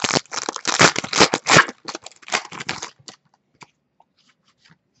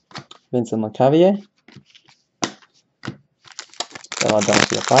 Vincent LeCavier,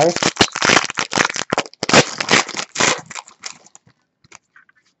 Philadelphia Flyers.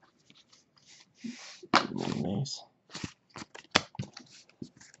 Nice.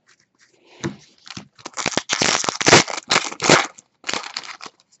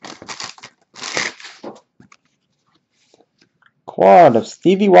 Quad of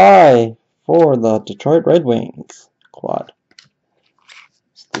Stevie Y for the Detroit Red Wings. Quad.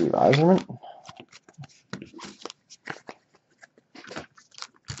 Steve Yzerman.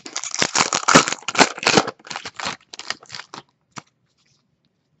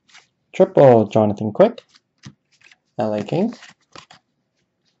 Triple Jonathan Quick, LA Kings.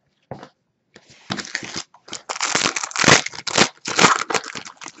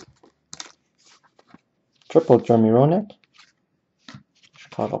 Triple Jeremy Roenick,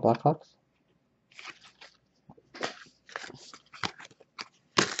 Chicago Blackhawks.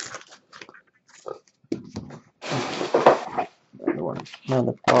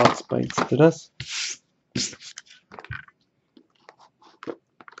 Another box bites to this.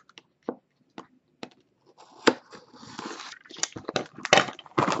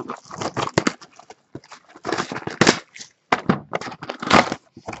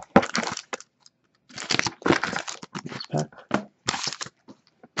 Pack.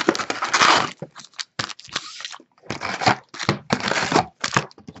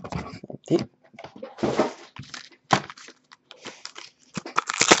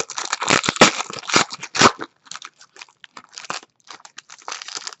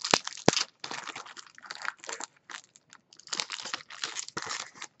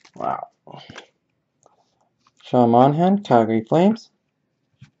 Sean Monahan, Calgary Flames.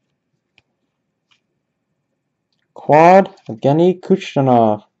 Quad, Evgeny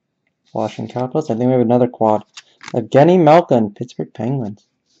Kuchanov, Washington Capitals. I think we have another quad. Evgeny Malkin, Pittsburgh Penguins.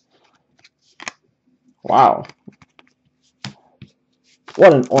 Wow.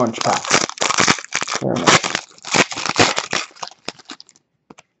 What an orange pack. Very nice.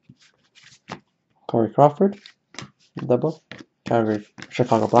 Corey Crawford, double. Calgary,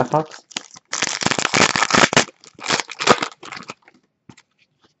 Chicago Blackhawks.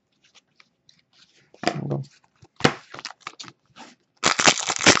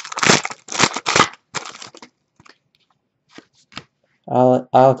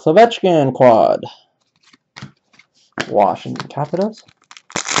 Alex Ovechkin, quad. Washington Capitals.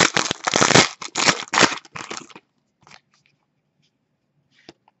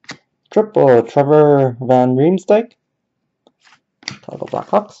 Triple, Trevor Van Riemsdyk, Chicago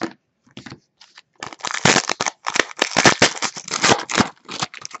Blackhawks.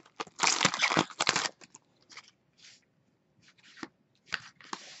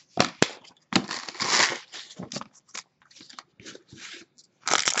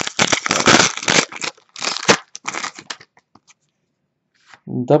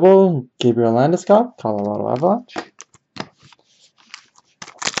 Double, Gabriel Landeskog, Colorado Avalanche.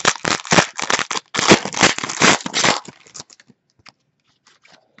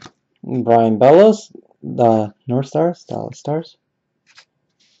 Brian Bellows, the North Stars, Dallas Stars.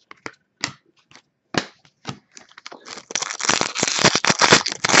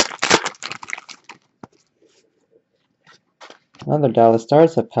 Another Dallas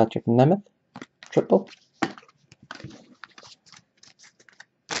Stars of Patrick Nemeth, triple.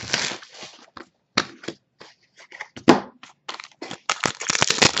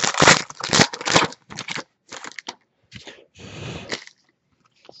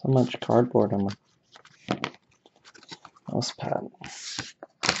 So much cardboard on my mouse pad.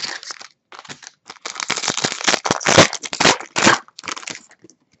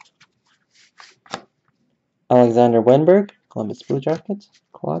 Alexander Wenberg, Columbus Blue Jackets,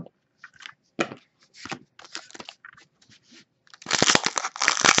 quad.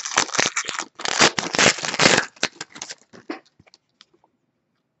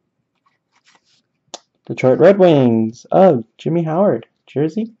 Detroit Red Wings, oh, Jimmy Howard,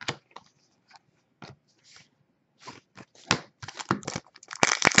 jersey.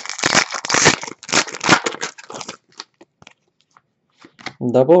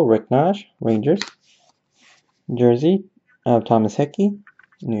 Double, Rick Nash, Rangers. Jersey of Thomas Hickey,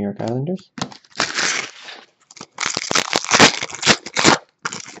 New York Islanders.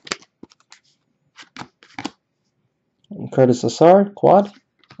 Curtis Lassard, quad,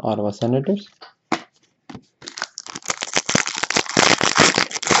 Ottawa Senators.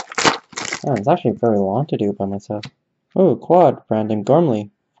 Oh, it's actually very long to do by myself. Oh, quad, Brandon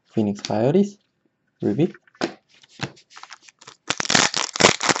Gormley, Phoenix Coyotes, Ruby.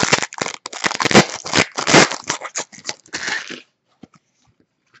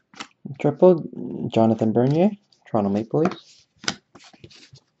 Triple, Jonathan Bernier, Toronto Maple Leafs.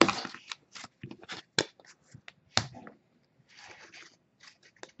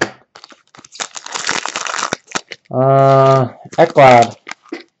 Ekblad,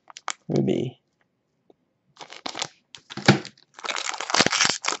 Ruby.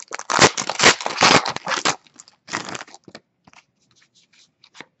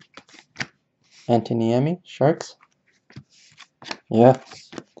 Antoniemi, Sharks. Yeah.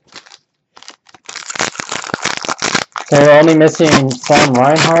 So we're only missing Sam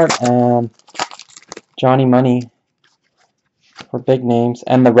Reinhart and Johnny Money for big names,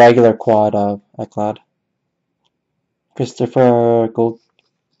 and the regular quad of Ekblad. Christopher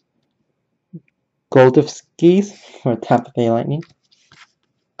Goldovskis for Tampa Bay Lightning.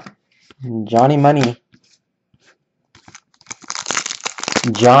 Johnny Money.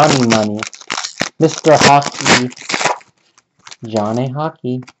 Johnny Money. Mr. Hockey. Johnny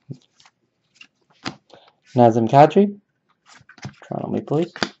Hockey. Nazem Kadri, Toronto Maple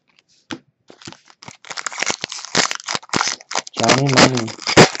Leafs. Johnny Money.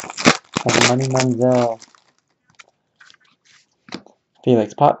 Money Manziel.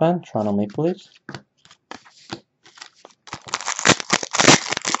 Felix Potvin, Toronto Maple Leafs.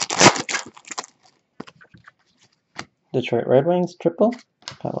 Detroit Red Wings, triple,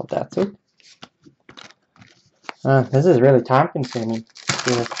 Pavel Datsyuk. This is really time consuming.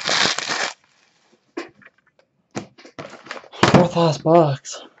 Fourth last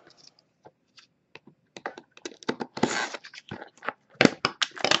box.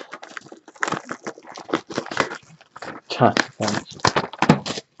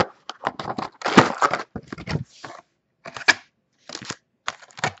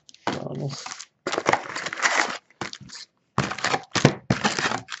 Cardinals.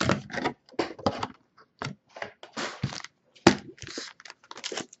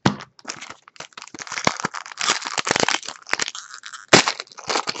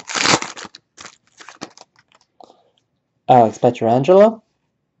 Alex Pietrangelo.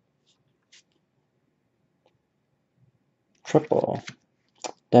 Triple.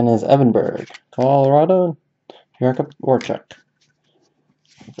 Dennis Evanberg. Colorado. Jakob Voracek.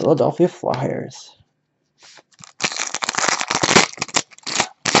 Philadelphia Flyers.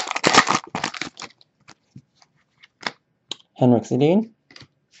 Henrik Sedin.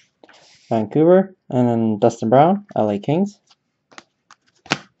 Vancouver. And then Dustin Brown. LA Kings.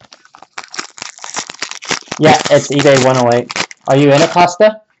 Yeah, it's eBay 108. Are you in a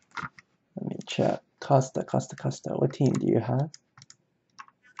Costa? Let me check. Costa. What team do you have?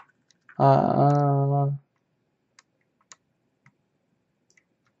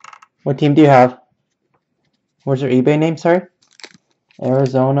 What team do you have? What's your eBay name, sorry?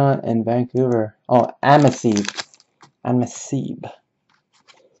 Arizona and Vancouver. Oh, Amasib.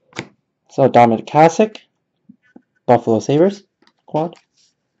 So Dominic Hasek. Buffalo Sabres. Quad.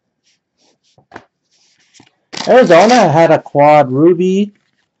 Arizona had a quad Ruby.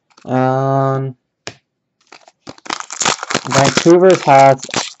 Vancouver's has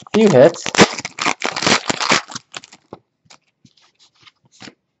a few hits.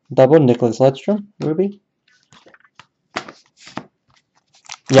 Double Nicholas Lidstrom, Ruby.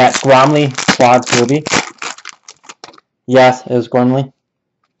 Yeah, Gormley, quad Ruby. Yes, it was Gormley.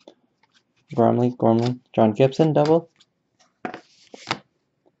 Gormley. John Gibson, double.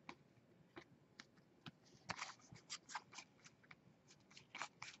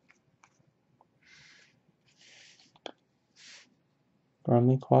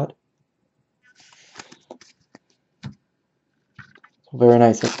 Gormley, quad. Very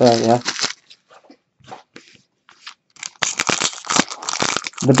nice hit there, yeah.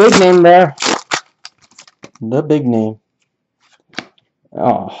 The big name there. The big name.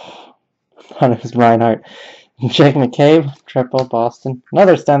 Oh, thought it was Reinhardt. Jake McCabe, triple Boston.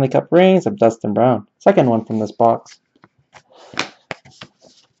 Another Stanley Cup rings of Dustin Brown. Second one from this box.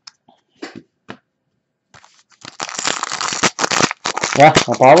 Yeah,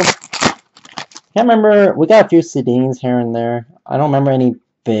 no problem. Can't remember. We got a few Sedins here and there. I don't remember any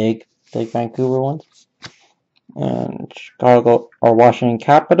big Vancouver ones. And Chicago or Washington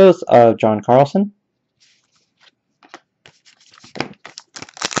Capitals of John Carlson.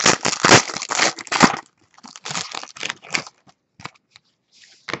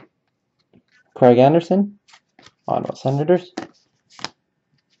 Craig Anderson, Ottawa Senators.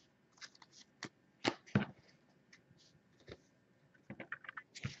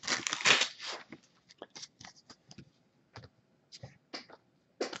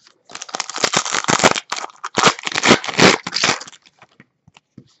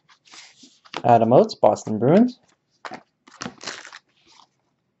 Adam Oates, Boston Bruins.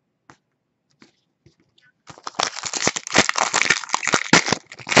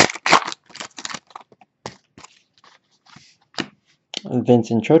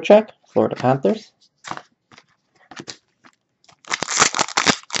 Vincent Trocheck, Florida Panthers.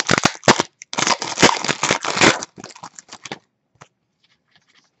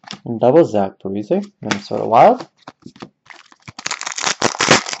 Double Zach Parise, Minnesota Wild.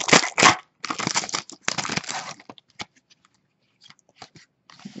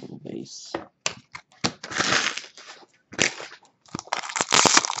 Base.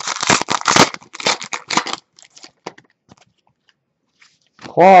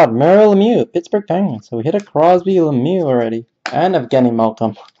 Quad, Merrill Lemieux, Pittsburgh Penguins. So we hit a Crosby Lemieux already. And Evgeny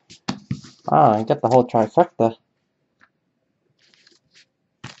Malcolm. Ah, I get the whole trifecta.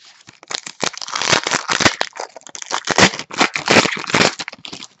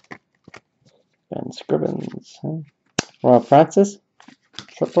 Ben Scribbins. Rob Francis,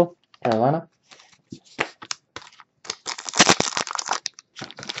 triple, Carolina.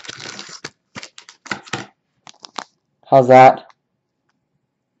 How's that?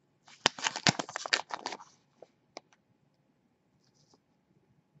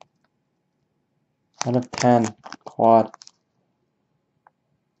 Out of 10, quad.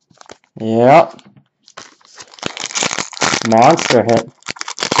 Yep. Monster hit.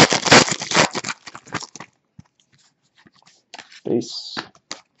 Base.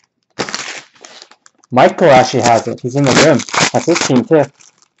 Michael actually has it. He's in the room. That's his team too.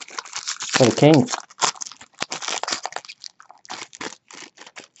 For the Kings.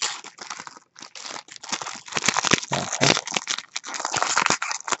 Okay.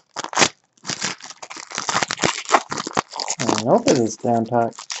 I hope it is down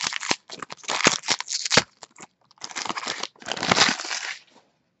pack.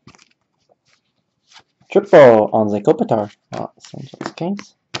 Triple on Kopitar. Los Angeles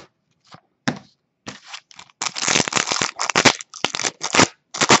Kings.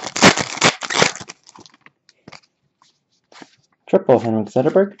 Triple Henrik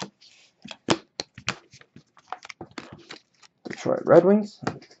Zetterberg. Detroit Red Wings.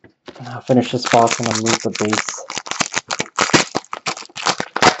 And I'll finish this box and I'll move the base.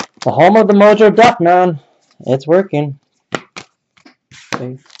 The home of the Mojo Duck, man. It's working.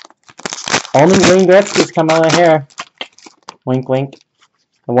 Okay. Only Wayne Gretzky's come out of here. Wink, wink.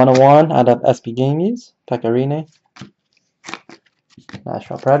 The 101 out of SP Game Use. Pecorine.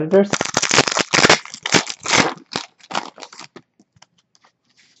 Nashville Predators.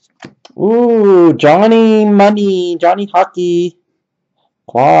 Ooh, Johnny Money. Johnny Hockey.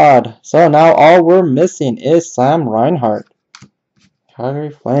 Quad. So now all we're missing is Sam Reinhart.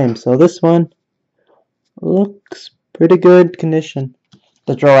 Calgary Flames. So this one looks pretty good condition.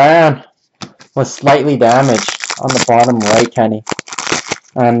 The Duran was slightly damaged on the bottom right, Kenny.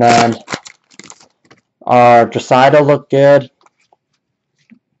 And then our Draisaitl looked good.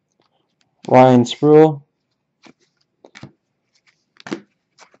 Ryan Sproul.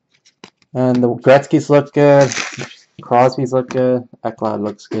 And the Gretzky's look good. Crosby's look good. Ekblad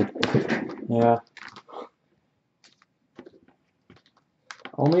looks good. Yeah.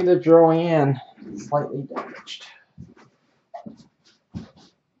 Only the Drouin slightly damaged.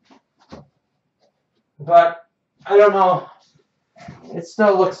 But I don't know. It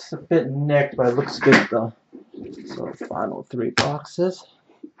still looks a bit nicked, but it looks good though. So final 3 boxes.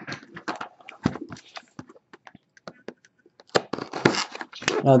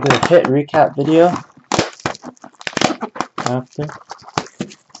 I'll do a hit recap video after.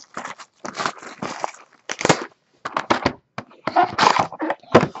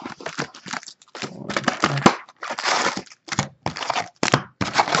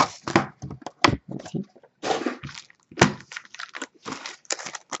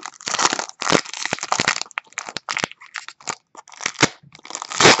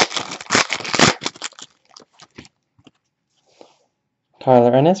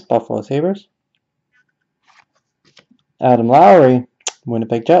 Tyler Ennis, Buffalo Sabres. Adam Lowry,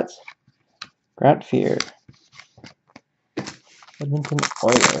 Winnipeg Jets. Grant Fear, Edmonton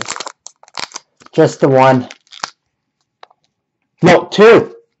Oilers. Just the one. No,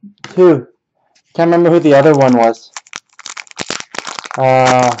 2. 2. Can't remember who the other one was.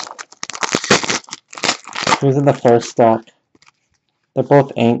 Who's in the first stock? They're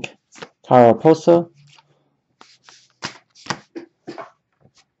both ink. Kyle Poso.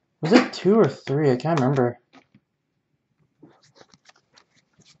 Was it 2 or 3? I can't remember.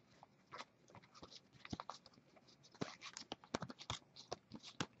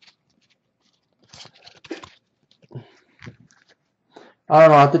 I don't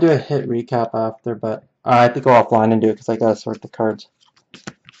know. I have to do a hit recap after, but I have to go offline and do it because I gotta sort the cards.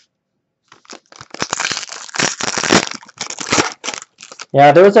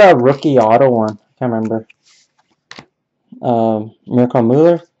 Yeah, there was a rookie auto one. I can't remember. Mirko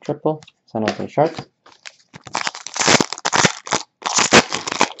Mueller, triple. San Jose Sharks.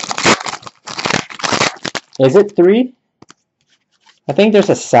 Is it 3? I think there's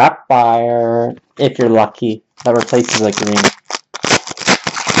a sapphire, if you're lucky, that replaces the green.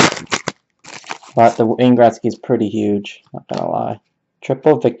 But the Wayne Gretzky is pretty huge, not gonna lie.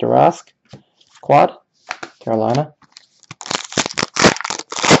 Triple, Victor Rask. Quad, Carolina.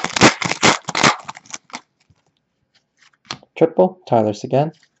 Triple, Tyler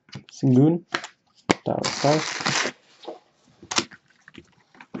Seguin. Dallas Stars.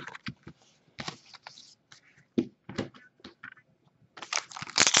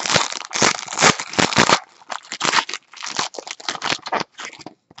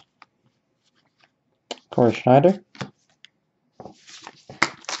 Corey Schneider.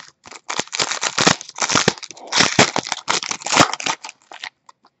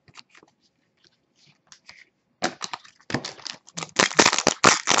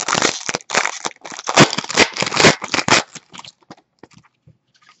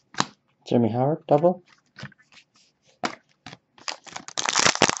 Jimmy Howard, double.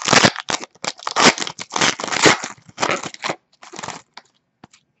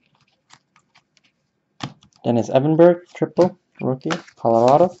 Dennis Evanberg, triple, rookie,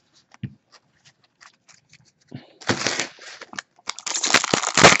 Colorado.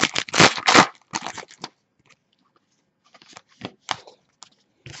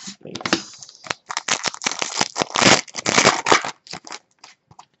 Base.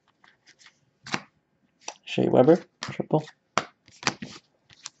 Shea Weber, triple.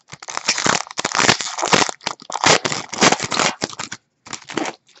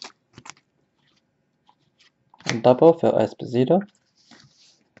 double, Phil Esposito.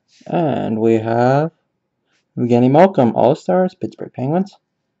 And we have Evgeny Malcolm, All-Stars, Pittsburgh Penguins.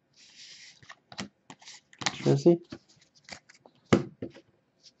 Jersey.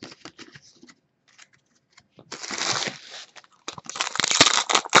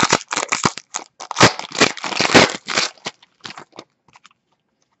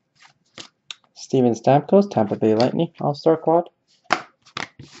 Steven Stamkos, Tampa Bay Lightning, All-Star Quad.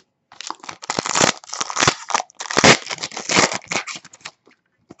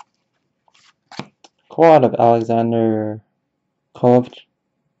 Quad of Alexander Kovalchev,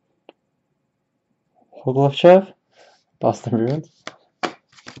 Boston Bruins. A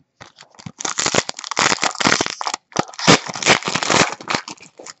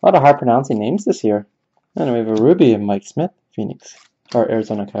lot of hard pronouncing names this year. And we have a Ruby of Mike Smith, Phoenix, or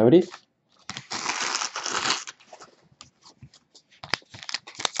Arizona Coyotes.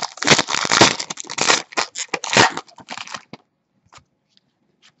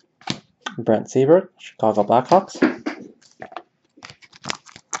 Brent Seabrook, Chicago Blackhawks.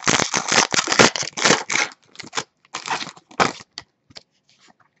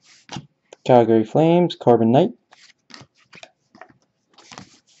 Calgary Flames, Corbin Knight.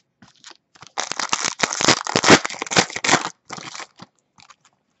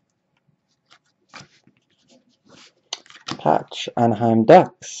 Patch, Anaheim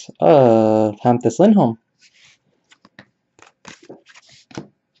Ducks, Hampus Lindholm.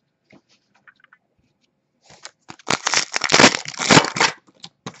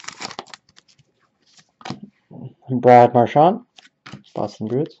 Brad Marchand, Boston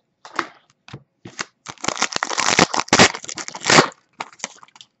Bruins.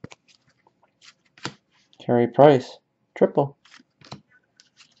 Carey Price, triple.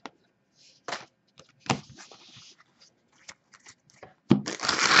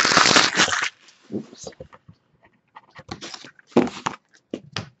 Oops.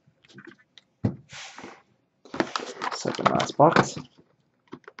 Second last box.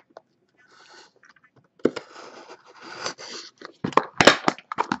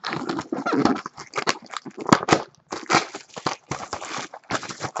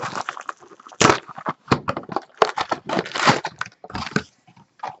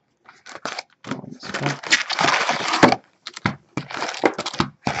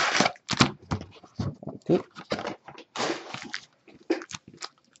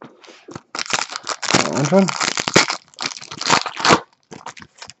 Orange one.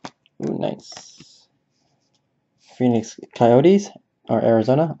 Ooh, nice. Phoenix Coyotes, or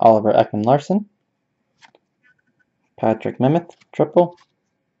Arizona, Oliver Ekman-Larsson. Patrick Nemeth, triple.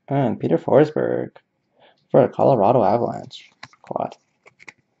 And Peter Forsberg for the Colorado Avalanche, quad.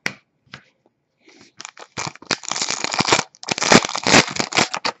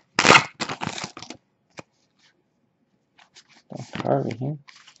 Harvey here.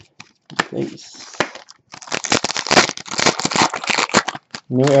 Base.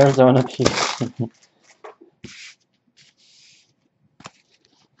 New Arizona piece.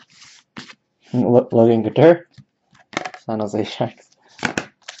 Logan Couture, San Jose Sharks.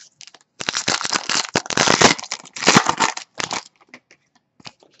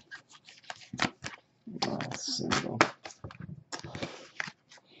 Single.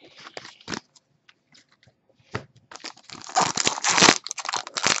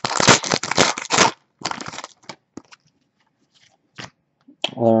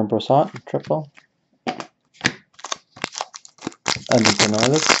 Lauren Brossoit, triple. Edmonton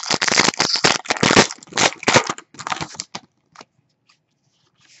Oilers.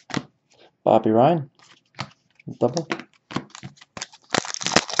 Bobby Ryan, double.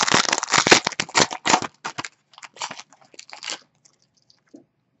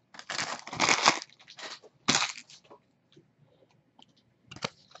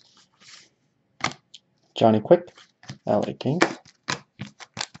 Johnny Quick, LA Kings.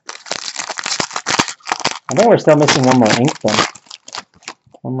 I think we're still missing one more ink then.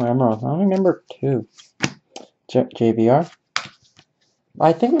 One more emerald. I don't remember two. JVR.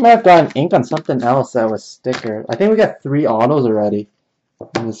 I think we might have gotten ink on something else that was sticker. I think we got 3 autos already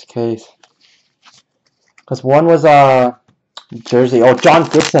in this case. Because one was a jersey. Oh, John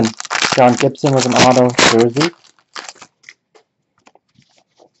Gibson. John Gibson was an auto jersey.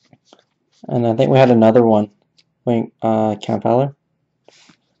 And I think we had another one. Wait, Cam Fowler.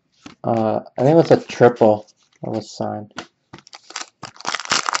 I think it was a triple that was signed.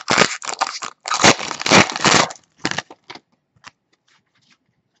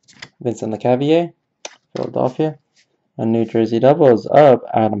 Vincent LeCavier, Philadelphia. A New Jersey doubles of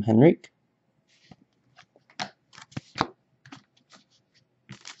Adam Henrique.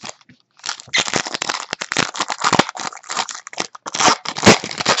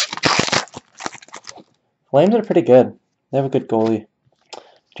 Flames are pretty good. They have a good goalie.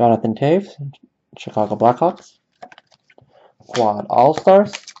 Jonathan Toews, Chicago Blackhawks. Quad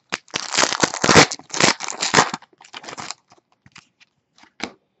All-Stars.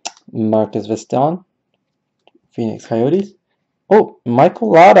 Marcus Viston, Phoenix Coyotes. Oh,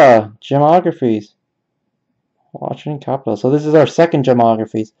 Michael Latta, Gemographies. Washington Capitals. So this is our second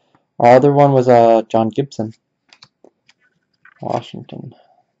Gemographies. Our other one was John Gibson. Washington.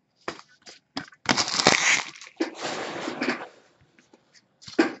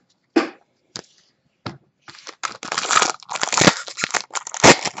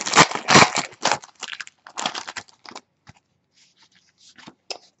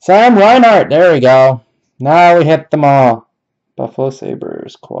 Sam Reinhart, there we go. Now we hit them all. Buffalo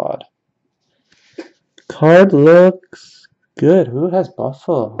Sabres quad. Card looks good. Who has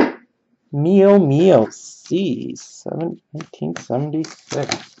Buffalo? Mio C.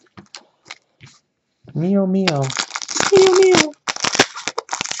 1976. Mio.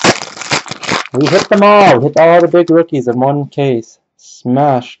 We hit them all. Hit all the big rookies in one case.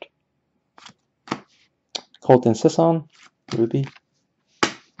 Smashed. Colton Sisson. Ruby.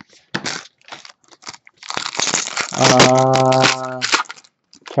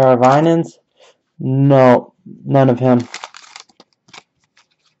 Caravinans? No, none of him.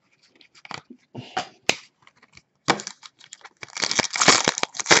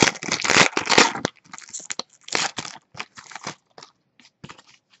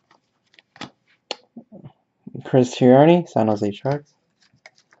 Chris Tierney, San Jose Sharks.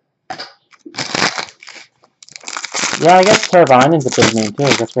 Yeah, I guess Caravinan's a big name too.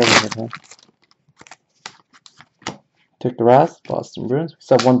 That's where we hit him. Took the rest. Boston Bruins. We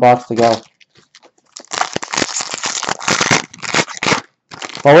still have one box to go.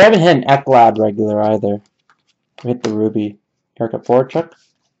 Well, we haven't hit an Ekblad regular either. We hit the Ruby. Erica Borchuk.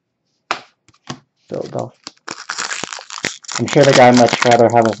 Philadelphia. I'm sure the guy much rather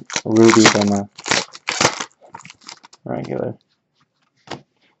have a Ruby than a regular.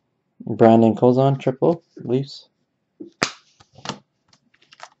 Brandon Kozon, triple. Leafs.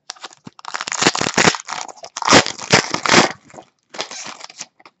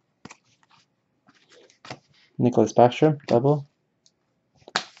 Nicholas Backstrom, double.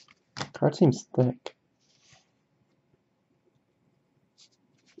 Card seems thick.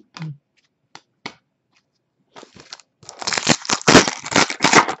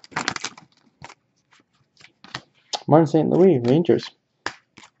 Martin St. Louis, Rangers.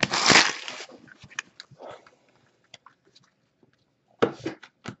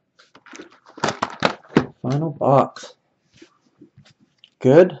 Final box.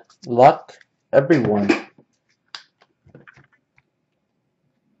 Good luck, everyone.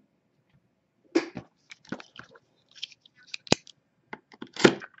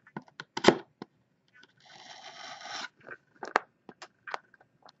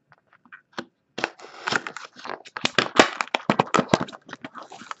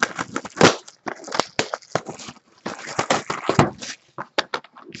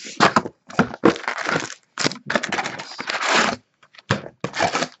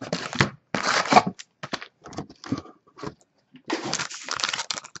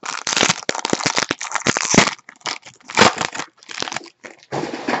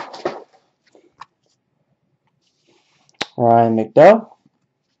 Ryan McDowell.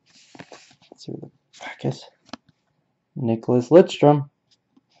 Let's see what the back is. Nicholas Lidstrom.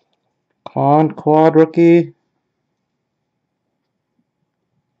 Quad rookie.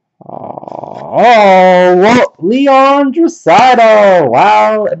 Oh, whoa, Leon Draisaitl.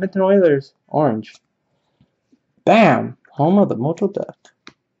 Wow, Edmonton Oilers. Orange. Bam. Home of the Moto deck.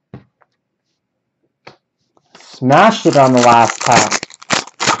 Smashed it on the last pack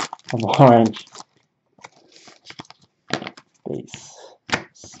of orange. Base.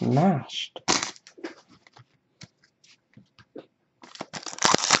 Smashed.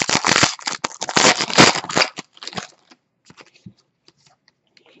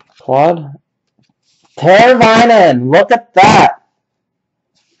 Quad. Teravainen, look at that.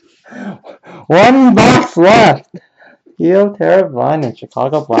 One box left. Yo, Teravainen,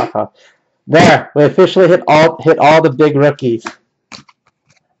 Chicago Blackhawks. There, we officially hit all the big rookies.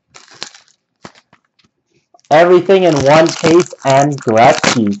 Everything in one case and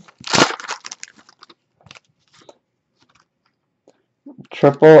Gretzky.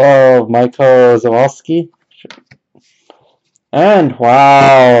 Triple of Michael Zawalski. And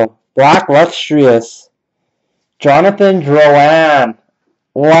wow, Black Luxurious. Jonathan Drouin.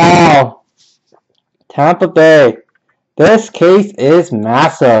 Wow. Tampa Bay. This case is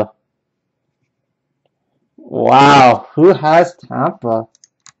massive. Wow. Who has Tampa?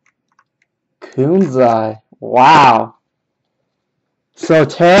 Kunzai. Wow. So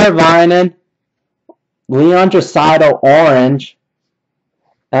Teravainen, Leon Draisaitl orange,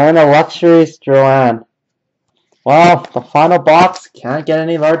 and a luxury Joanne. Well, the final box can't get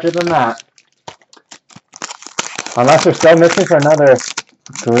any larger than that. Unless we're still missing for another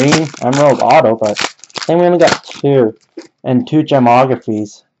green emerald auto, but I think we only got 2. And 2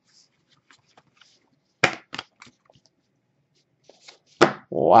 gemographies.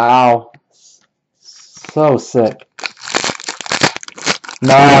 Wow. So sick.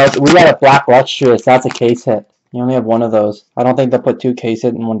 No, we got a black luxurious. That's a case hit. You only have 1 of those. I don't think they'll put 2 case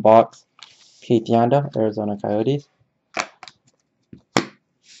hit in 1 box. Keith Yanda, Arizona Coyotes.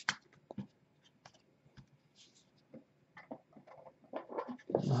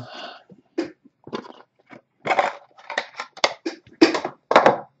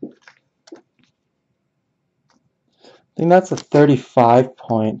 I think that's a 35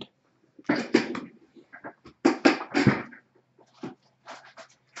 point.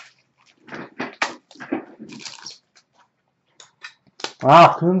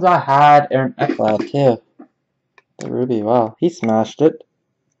 Wow, Kunza had Aaron Ekblad too. The Ruby, wow, he smashed it.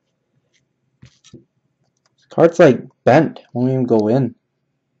 Card's like bent, won't even go in.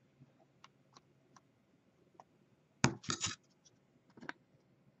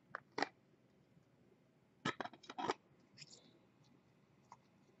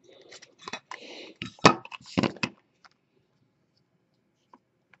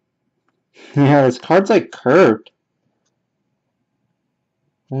 Yeah, this card's like curved.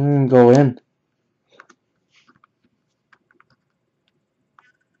 Won't even go in.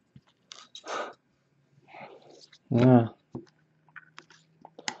 Yeah.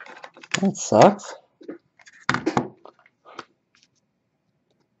 That sucks.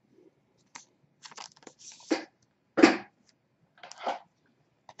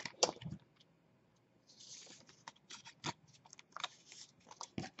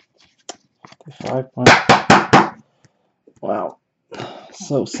 Wow.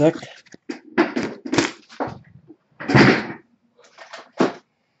 So sick.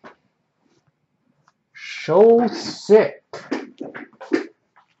 So sick.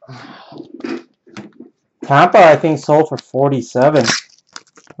 Tampa, I think, sold for 47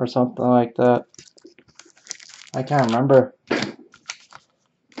 or something like that. I can't remember.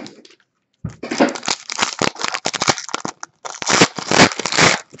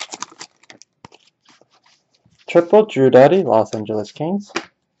 Triple Drew Doughty, Los Angeles Kings.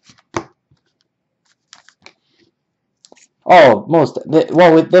 Oh,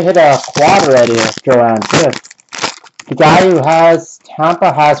 they hit a quad already, Joanne, too. The guy who has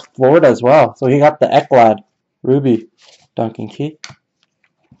Tampa has Florida as well, so he got the Ekblad Ruby Duncan Key.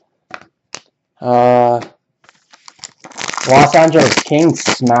 Los Angeles Kings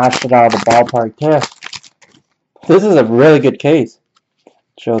smashed it out of the ballpark too. This is a really good case.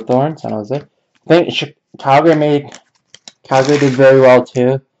 Joe Thorne, San Jose. I think Calgary did very well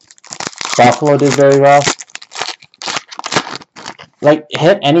too. Buffalo did very well. Like,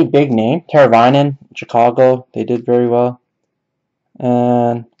 hit any big name. Teravainen, Chicago, they did very well.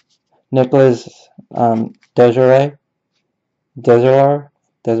 And Nicholas Desiree,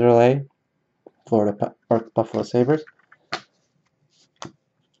 Florida Buffalo Sabres.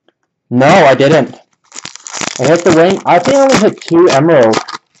 No, I didn't. I hit the wing. I think I only hit 2 emeralds.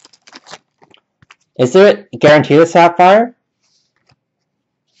 Is it guaranteed a sapphire?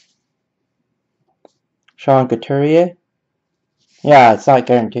 Sean Couturier? Yeah, it's not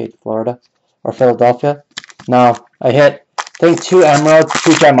guaranteed. Florida or Philadelphia. No, I hit, I think, 2 emeralds,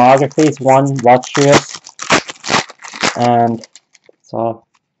 2 gemographies, 1 luxurious, and that's all.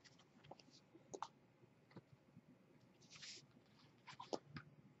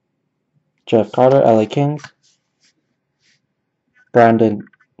 Jeff Carter, LA Kings. Brandon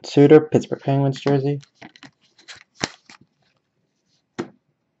Suter, Pittsburgh Penguins jersey.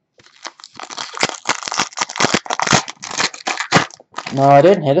 No, I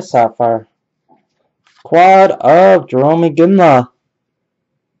didn't hit a sapphire. Quad of Jerome Iginla.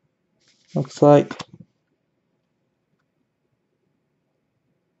 Looks like.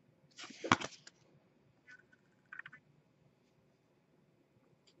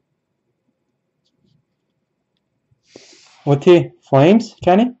 What's he? Flames,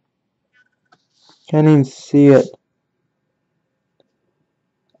 Kenny? Can't even see it.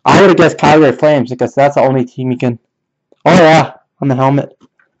 I would have guessed Calgary Flames because that's the only team you can. Oh yeah, on the helmet.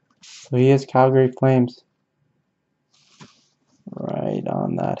 So he is Calgary Flames. Right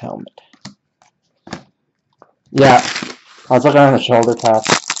on that helmet. Yeah, I was looking on the shoulder tab.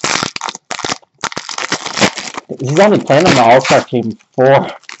 He's only playing on the All-Star team for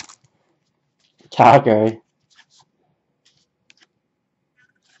Calgary.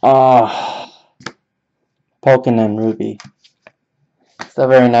 Oh, Pokken and Ruby. Still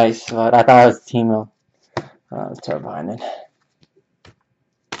very nice, but I thought it was Teemo. Turbo behind it.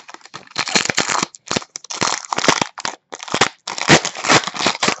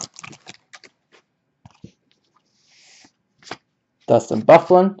 Dustin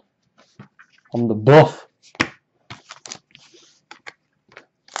Bufflin. I'm the buff.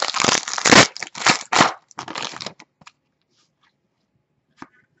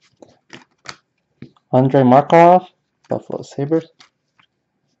 Andrei Markov, Buffalo Sabres.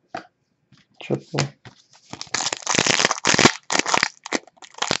 Triple.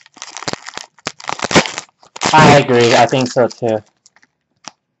 I agree. I think so too.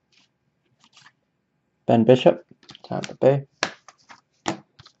 Ben Bishop, Tampa Bay.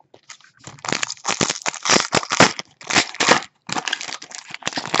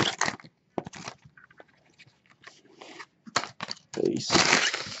 Base.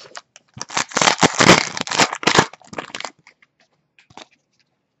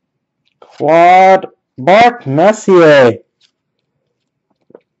 Quad Mark Messier.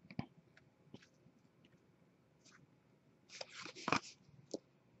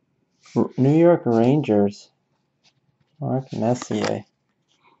 New York Rangers. Mark Messier.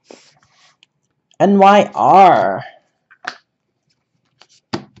 NYR.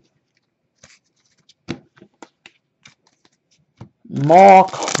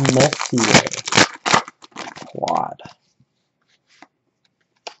 Mark Messier. Quad.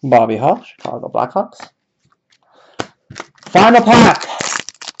 Bobby Hull, Chicago Blackhawks. Final pack.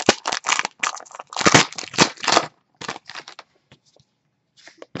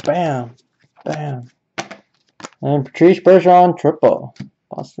 Bam. Bam. And Patrice Bergeron, triple.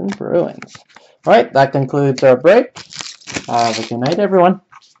 Boston Bruins. Alright, that concludes our break. Have a good night, everyone.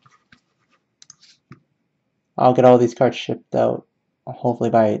 I'll get all these cards shipped out,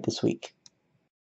 hopefully by this week.